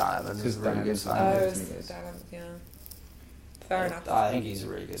think Donovan is Because a really Donovan good is Oh, sign. Yeah, it's Meteors. yeah. Fair enough. I think he's a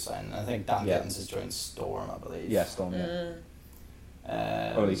really good sign. I think Dan Yeah. Gittins has joined Storm, I believe. Yeah, Storm. Yeah.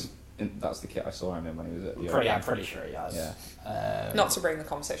 Mm. Or at least that's the kit I saw him in when he was at the. I'm pretty sure he has. Yeah. Not to bring the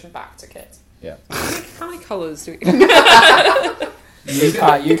conversation back to Kit. Yeah. How many colours do we... You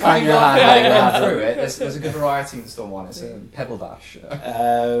can't your hand Yeah, on through it. There's a good variety in Storm One. It's a Pebble Dash.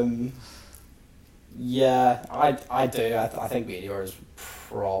 Yeah, I do. I think Meteor is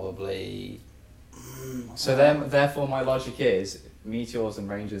probably. So then, therefore, my logic is Meteors and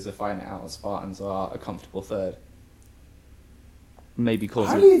Rangers are fighting it out, and Spartans are a comfortable third. Maybe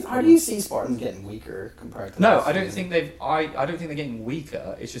How do you see Spartans getting weaker compared to? No, last I don't season? think they've. I don't think they're getting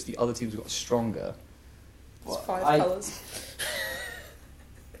weaker. It's just the other teams got stronger. It's Well, 5 colours.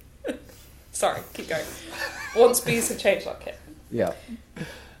 Sorry, keep going. Once bees have changed our kit. Yeah.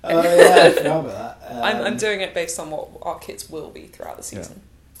 Oh yeah, I forgot about that. I'm doing it based on what our kits will be throughout the season.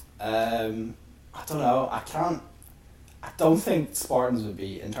 I don't know. I don't think Spartans would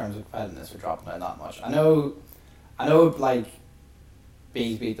be in terms of competitiveness for dropping down that much. I know. Like,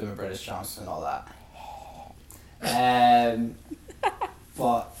 bees beat them in British Champs and all that.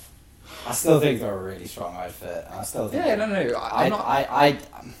 But I still think they're a really strong outfit. And I still think. Yeah, no.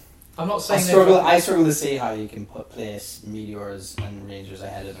 I'm not I saying struggle to see how you can place Meteors and Rangers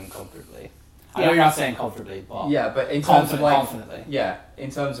ahead of them comfortably. I know you're not saying comfortably, but Yeah, but in terms of confidently. yeah, in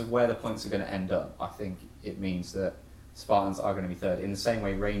terms of where the points are going to end up, I think it means that Spartans are going to be third. In the same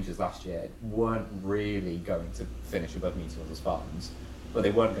way, Rangers last year weren't really going to finish above Meteors or Spartans, but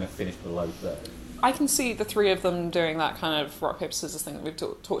they weren't going to finish below third. I can see the three of them doing that kind of rock, paper, scissors thing that we've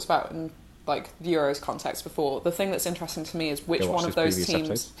talked about in like the Euros context before. The thing that's interesting to me is which Go watch one of those those previous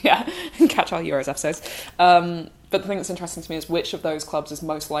teams... episodes. Yeah, catch our Euros episodes. But the thing that's interesting to me is which of those clubs is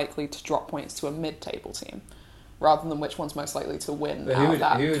most likely to drop points to a mid-table team, rather than which one's most likely to win But out of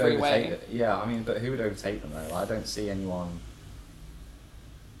that who would three-way. overtake it? Yeah, I mean, but who would overtake them though? I don't see anyone.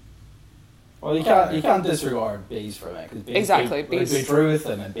 Well, you can't disregard bees for a minute. 'Cause bees Exactly, We bees- drew with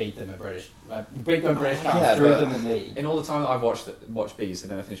them and beat them in British. Beat them in British Champs. Yeah, drew but- them in league. In all the time that I've watched Bees, they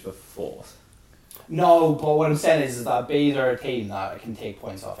never finished above fourth. No, but what I'm saying is that bees are a team that can take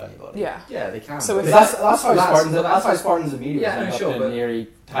points off anybody. Yeah. Yeah, they can. So but if Because that's how That's- Spartans. but That's how Spartans and Meteors Yeah, no, ended sure, up in but- nearly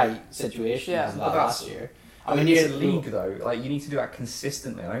tight situations Yeah, as but that that's- last year. I mean, it's a league though. Like you need to do that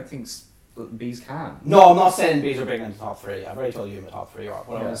consistently. I don't think Bees can. No, I'm not saying bees are big in the top three. I've already told you in the top three are.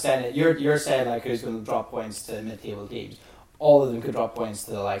 What Yeah. I'm saying, you're saying like who's going to drop points to mid-table teams. All of them could drop points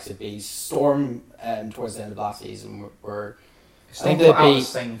to the likes of bees. Storm towards the end of last season were. It's I think not they'd put out be- the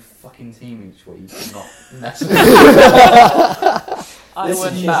same fucking team each week. and not mess with I Listen,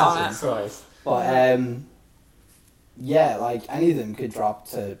 wouldn't bet on Jesus it. Christ. But yeah, like any of them could drop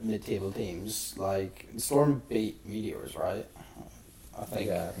to mid-table teams. Like Storm beat Meteors, right? I think.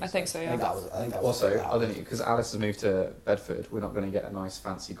 Yeah, I think so, I yeah. think that was. I think that was Also, what I happened. don't know because Alice has moved to Bedford. We're not going to get a nice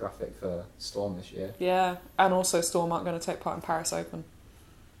fancy graphic for Storm this year. Yeah, and also Storm aren't going to take part in Paris Open.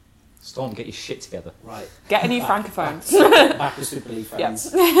 Storm, get your shit together. Right. Get a new Back- francophones. Back to Super League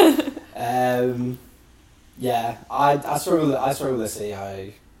friends. Yes. Yeah, I struggle to see how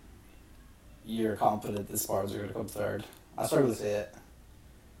you're confident the Spartans are going to come third. I struggle to see it.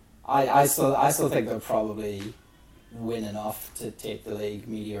 I still think they'll probably win enough to take the league.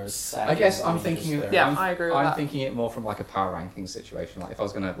 Meteors second. I guess I'm Rangers thinking. third. Yeah, I'm, I agree with I'm that. thinking it more from like a power ranking situation. Like if I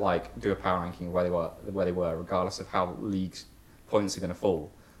was going to like do a power ranking of where they were, regardless of how leagues points are going to fall.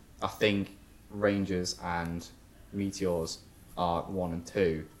 I think Rangers and Meteors are 1 and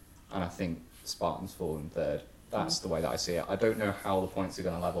 2, and I think Spartans fall in third. That's the way that I see it. I don't know how the points are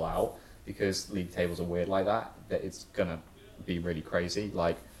going to level out because league tables are weird like that. That it's going to be really crazy.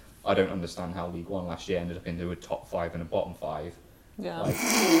 Like I don't understand how League One last year ended up into a top 5 and a bottom 5. Yeah.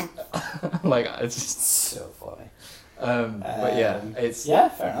 Like, like it's just. So funny. But yeah, it's Yeah,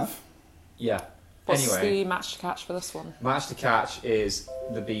 fair enough. yeah. What's Anyway, the match to catch for this one? match to catch is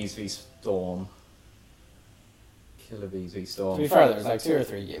the Bees v Storm. Killer Bees v To Storm. be fair, there's like 2 or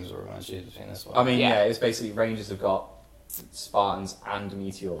 3 games where we're going to choose between this one. I mean, Yeah. yeah, it's basically Rangers have got Spartans and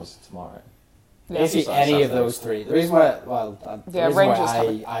Meteors tomorrow. basically So any of Saturday. those 3. The reason why, the Yeah, reason Rangers why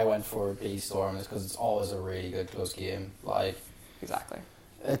haven't- I went for B Storm is because it's always a really good close game. Like, Exactly.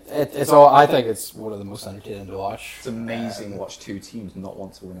 it's all. I think it's one of the most entertaining to watch. It's amazing to watch two teams not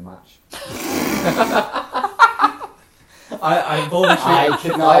want to win a match. I bought a I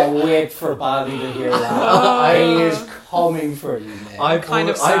tree. cannot wait for Bobby to hear that. He is coming for you, man. I Kind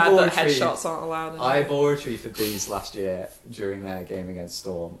of bought- I sad bought that a tree. headshots aren't allowed. I bore a tree for bees last year during their game against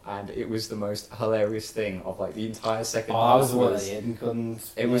Storm, and it was the most hilarious thing of like the entire second Oh, half. I was the one that Aiden couldn't.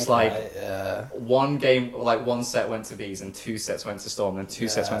 It was make, like- right? Yeah. One game, like one set went to bees, and 2 sets went to Storm, and 2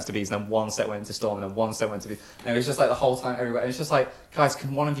 sets Yeah. went to bees, and then 1 set went to Storm, and then 1 set went to bees. And it was just like the whole time everybody. It's just like, guys,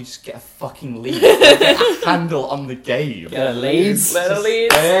 can one of you just get a fucking lead, like, get a handle on the game? Get a lead. Let it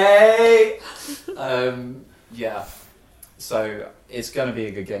lead. Hey! Yeah. So it's going to be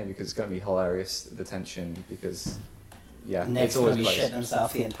a good game because it's going to be hilarious, the tension, because, yeah, Nick's it's always gonna be close. shitting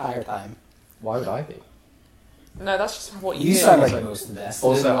himself the entire time. Why would I be? No, that's just what you You do. sound like Also- the most invested.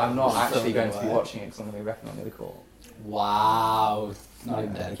 Also, in I'm not the actually film, going to be right? watching it because I'm going to be repping on the other court. Wow. Not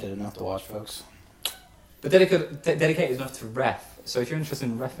even dedicated enough to watch, folks. But dedicated enough to ref. So if you're interested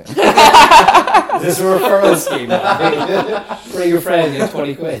in refing, Is this a referral scheme? Bring your friend, get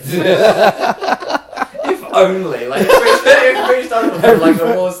 20 quid. if only, like, if Rich Donovan like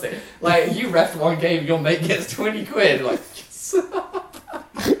the wars thing, like, you ref one game, your mate gets 20 quid, like, yes.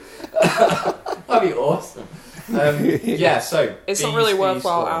 That'd be awesome. Yeah, so It's not bees really v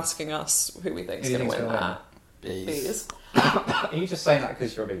worthwhile Storm. asking us who we think Who is do you going to think's win gonna that. Bees. Bees. Are you just saying that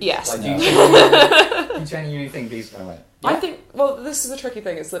because you're a big Yes. Like, No. do you genuinely think Bees are going to win? I think, well, this is the tricky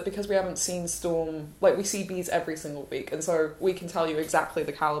thing, is that because we haven't seen Storm, like, we see Bees every single week, and so we can tell you exactly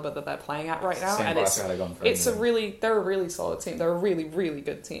the caliber that they're playing at right now, Same and price it's they've gone for it's a anyway. they're a really solid team. They're a really, really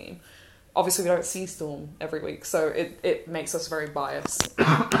good team. Obviously, we don't see Storm every week, so it makes us very biased.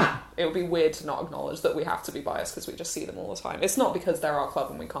 It would be weird to not acknowledge that we have to be biased because we just see them all the time. It's not because they're our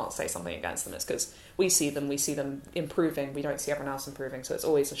club and we can't say something against them. It's because we see them improving. We don't see everyone else improving, so it's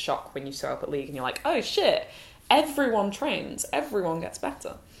always a shock when you show up at league and you're like, oh shit, everyone trains, everyone gets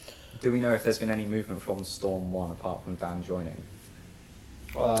better. Do we know if there's been any movement from Storm 1 apart from Dan joining?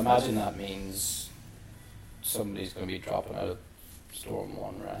 Well, I imagine that means somebody's going to be dropping out of Storm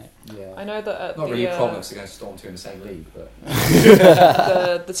 1, right? Yeah. I know that at Not the, really problems against Storm 2 in the same league, but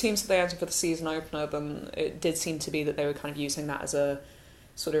the teams that they entered for the season opener, then it did seem to be that they were kind of using that as a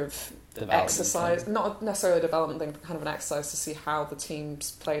sort of Development exercise, thing. not necessarily a development thing, but kind of an exercise to see how the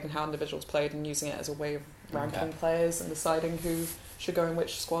teams played and how individuals played, and using it as a way of ranking Okay. players and deciding who should go in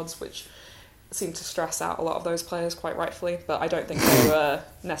which squads, which seemed to stress out a lot of those players quite rightfully. But I don't think they were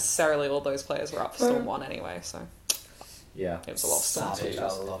necessarily all those players were up for Storm 1 anyway, so yeah. it was a lot of Storm Savage, 2. I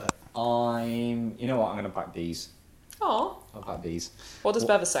love it. You know what, I'm going to back Bees. Oh, I'll back Bees. what does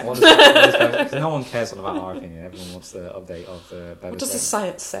Bevis say? What does Because no one cares about our opinion, everyone wants the update of the What does the Bevis.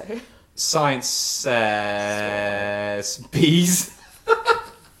 science say? Science says Bees.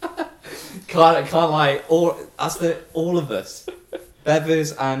 can't lie, all of us.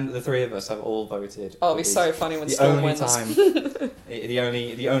 Bevers and the 3 of us have all voted. Oh, it'll for be Bees. so funny when The Storm only wins. time,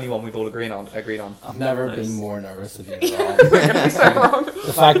 the only one we've all agreed on. I've never Nice. been more nervous of being wrong. We're gonna be so wrong.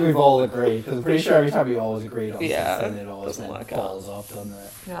 The fact we've all agreed, because I'm pretty sure every time we always agreed on Yeah, something, it always doesn't then work out. falls off, doesn't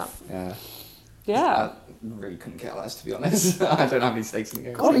it? Yeah. Yeah. Yeah. I really couldn't care less, to be honest. I don't have any stakes in the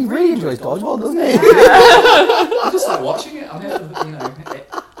game. God, he really enjoys dodgeball, doesn't he? I just like watching it. I'm here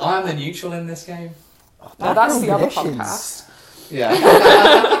for I'm the neutral in this game. No, that's the other Predictions. podcast. Yeah.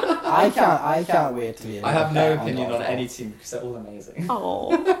 I can't wait to be. I have no back opinion on dodgeball. any team because they're all amazing.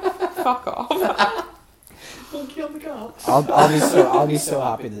 Oh, fuck off. Monkey on the car. I'll be so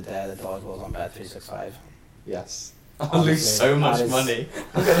happy the day that dodgeball's on Bet365. Yes. I'll Honestly, lose so much that is- money.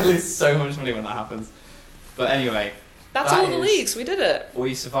 I'm going to lose so much money when that happens. But anyway, That's That all the is- leagues. We did it.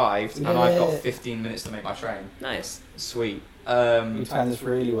 we survived We and did I've got it. 15 minutes to make my train. Nice. Sweet. We timed this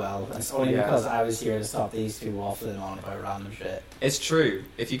really well. And it's only Yeah. because I was here to stop these two waffling on about random shit. It's true.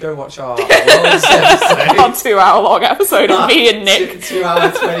 If you go watch our Worlds episode, Our 2-hour-long episode of me and Nick. 2 hour,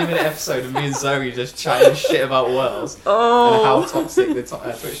 20-minute episode of me and Zoe just chatting shit about Worlds and how Oh. toxic the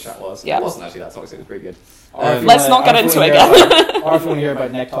Twitch chat was. Yeah. It wasn't actually that toxic, it was pretty good. Or if you Let's wanna- not get or if into you it wanna hear again. about- Or if you want to hear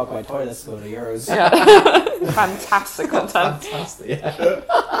about Nick talk about toilets, go to yours. Yeah. Fantastic content. Fantastic, yeah.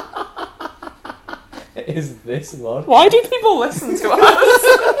 Is this one? Why do people listen to us?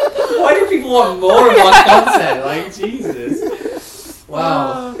 Why do people want more of our content? Like, Jesus.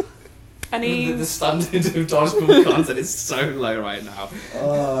 Wow. And Any The standard of dodgeball content is so low right now.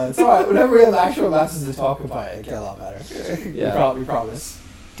 It's alright. Whenever we have actual matches to talk about, it get a lot better. Yeah. We promise.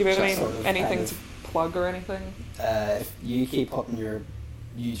 do we have Just sort of anything kind to plug or anything? If you keep putting your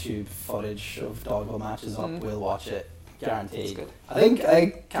YouTube footage of dodgeball matches up, we'll watch it. That's Guaranteed. good. I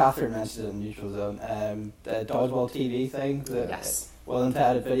think Catherine mentioned it in Neutral Zone. The dodgeball TV thing. The Yes. Will and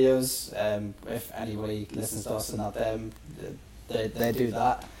Ted videos. If anybody listens to us and not them, they do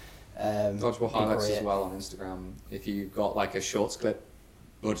that. Dodgeball highlights great. as well on Instagram. If you've got like a shorts clip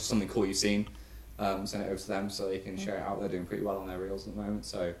or just something cool you've seen, send it over to them so they can share it out. They're doing pretty well on their reels at the moment,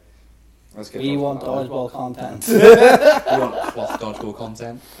 so let's get. We want dodgeball content. We want cloth dodgeball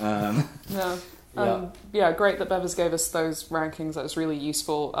content. Yeah. Yeah. Yeah, great that Bevers gave us those rankings. That was really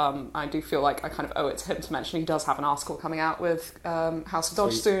useful. I do feel like I kind of owe it to him to mention he does have an article coming out with House of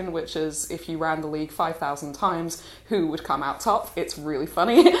Dodge Sweet. soon, which is if you ran the league 5,000 times, who would come out top? It's really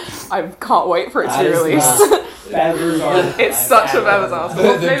funny. I can't wait for it to That be is released. Bevers are It's such a Bevers article.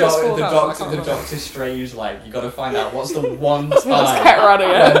 The, Maybe it's 4,000, I can't the remember. Doctor Strange, like, you gotta find out what's the one Just time kept running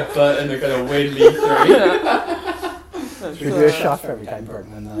it. when Burton are gonna win League 3. Should we do a shot for every time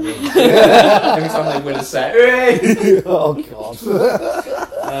Burton wins that? Every time they win a set. Oh god.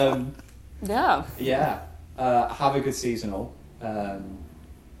 Yeah. Yeah. Have a good seasonal.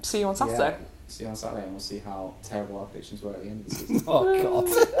 See you on Saturday. See you on Saturday and we'll see how terrible our predictions were at the end of the season. Oh god.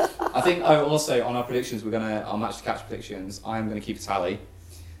 I think also on our predictions, our match to catch predictions, I'm going to keep a tally.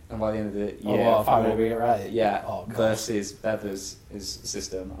 And by the end of the Oh, year, well, if I'm gonna be right. yeah, Oh, God. versus Bevers'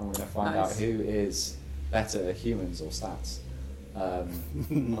 system, and we're going to find Nice. out who is better, humans or stats.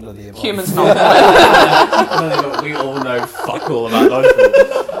 None of the above. Humans not. We all know fuck all about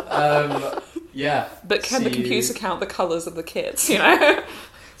dodgeball. Yeah. But can the See you- computer count the colours of the kits, you know?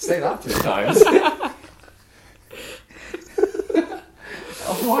 Say that 3 times.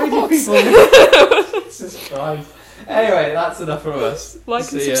 Why do people... Jesus Christ. Anyway, that's enough from us. Like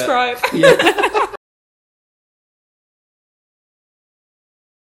and See ya. subscribe. Yeah.